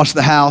all across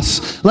the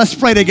house. Let's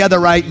pray together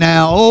right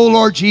now. Oh,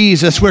 Lord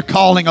Jesus, we're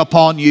calling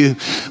upon you.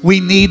 We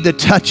need the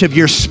touch of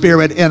your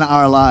Spirit in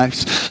our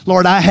lives.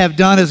 Lord, I have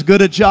done as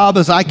good a job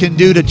as I can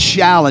do to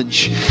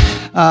challenge,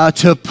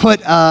 to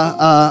put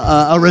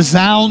a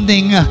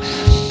resounding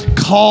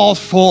call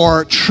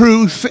for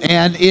truth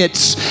and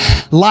its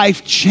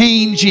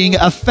life-changing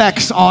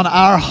effects on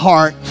our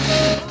heart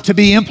to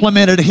be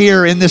implemented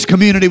here in this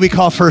community we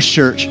call First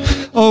Church.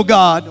 Oh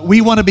God,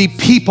 we want to be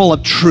people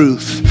of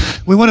truth.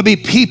 We want to be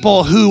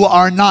people who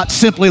are not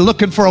simply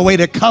looking for a way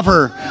to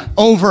cover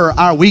over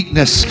our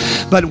weakness,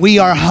 but we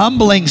are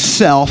humbling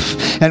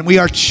self and we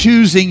are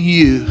choosing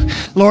you.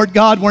 Lord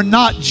God, we're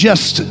not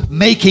just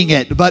making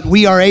it, but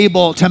we are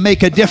able to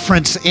make a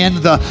difference in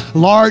the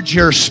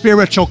larger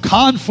spiritual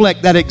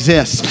conflict that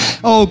exists.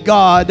 Oh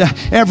God,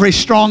 every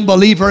strong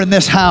believer in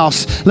this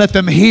house, let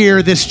them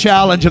hear this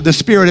challenge of the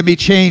Spirit and be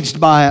changed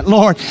by it.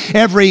 Lord,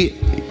 every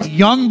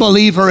young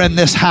believer in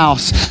this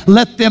house,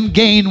 let them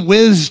gain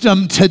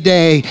wisdom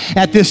today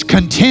at this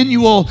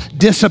continual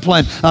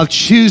discipline of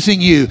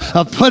choosing you,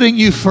 of putting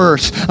you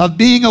first, of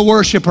being a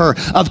worshiper,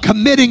 of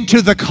committing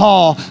to the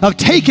call, of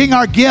taking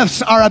our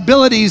gifts, our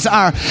abilities,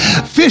 our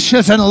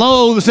fishes and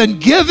loaves,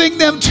 and giving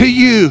them to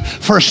you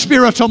for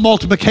spiritual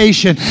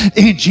multiplication.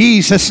 In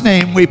Jesus'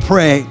 name we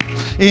pray.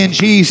 In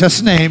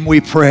Jesus' name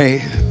we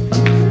pray.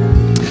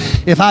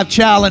 If I've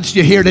challenged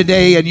you here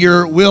today and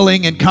you're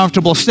willing and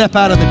comfortable, step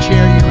out of the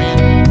chair you're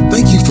in.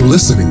 Thank you for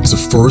listening to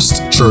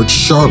First Church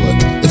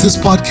Charlotte. If this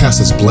podcast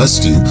has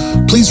blessed you,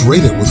 please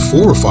rate it with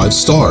 4 or 5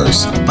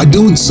 stars. By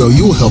doing so,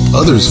 you will help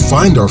others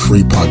find our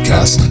free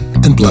podcast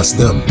and bless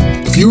them.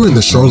 If you're in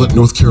the Charlotte,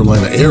 North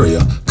Carolina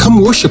area,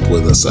 come worship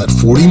with us at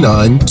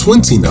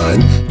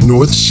 4929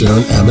 North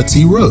Sharon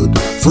Amity Road.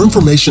 For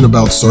information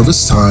about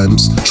service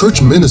times,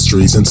 church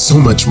ministries, and so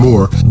much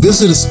more,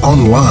 visit us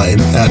online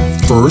at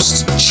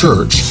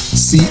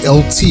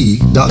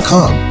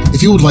firstchurchclt.com.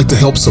 If you would like to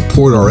help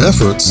support our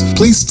efforts,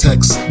 please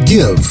text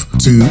GIVE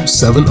to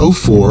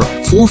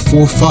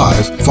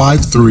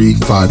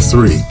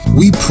 704-445-5353.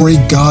 We pray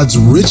God's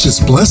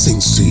richest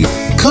blessings to you.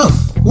 Come,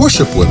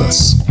 worship with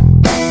us.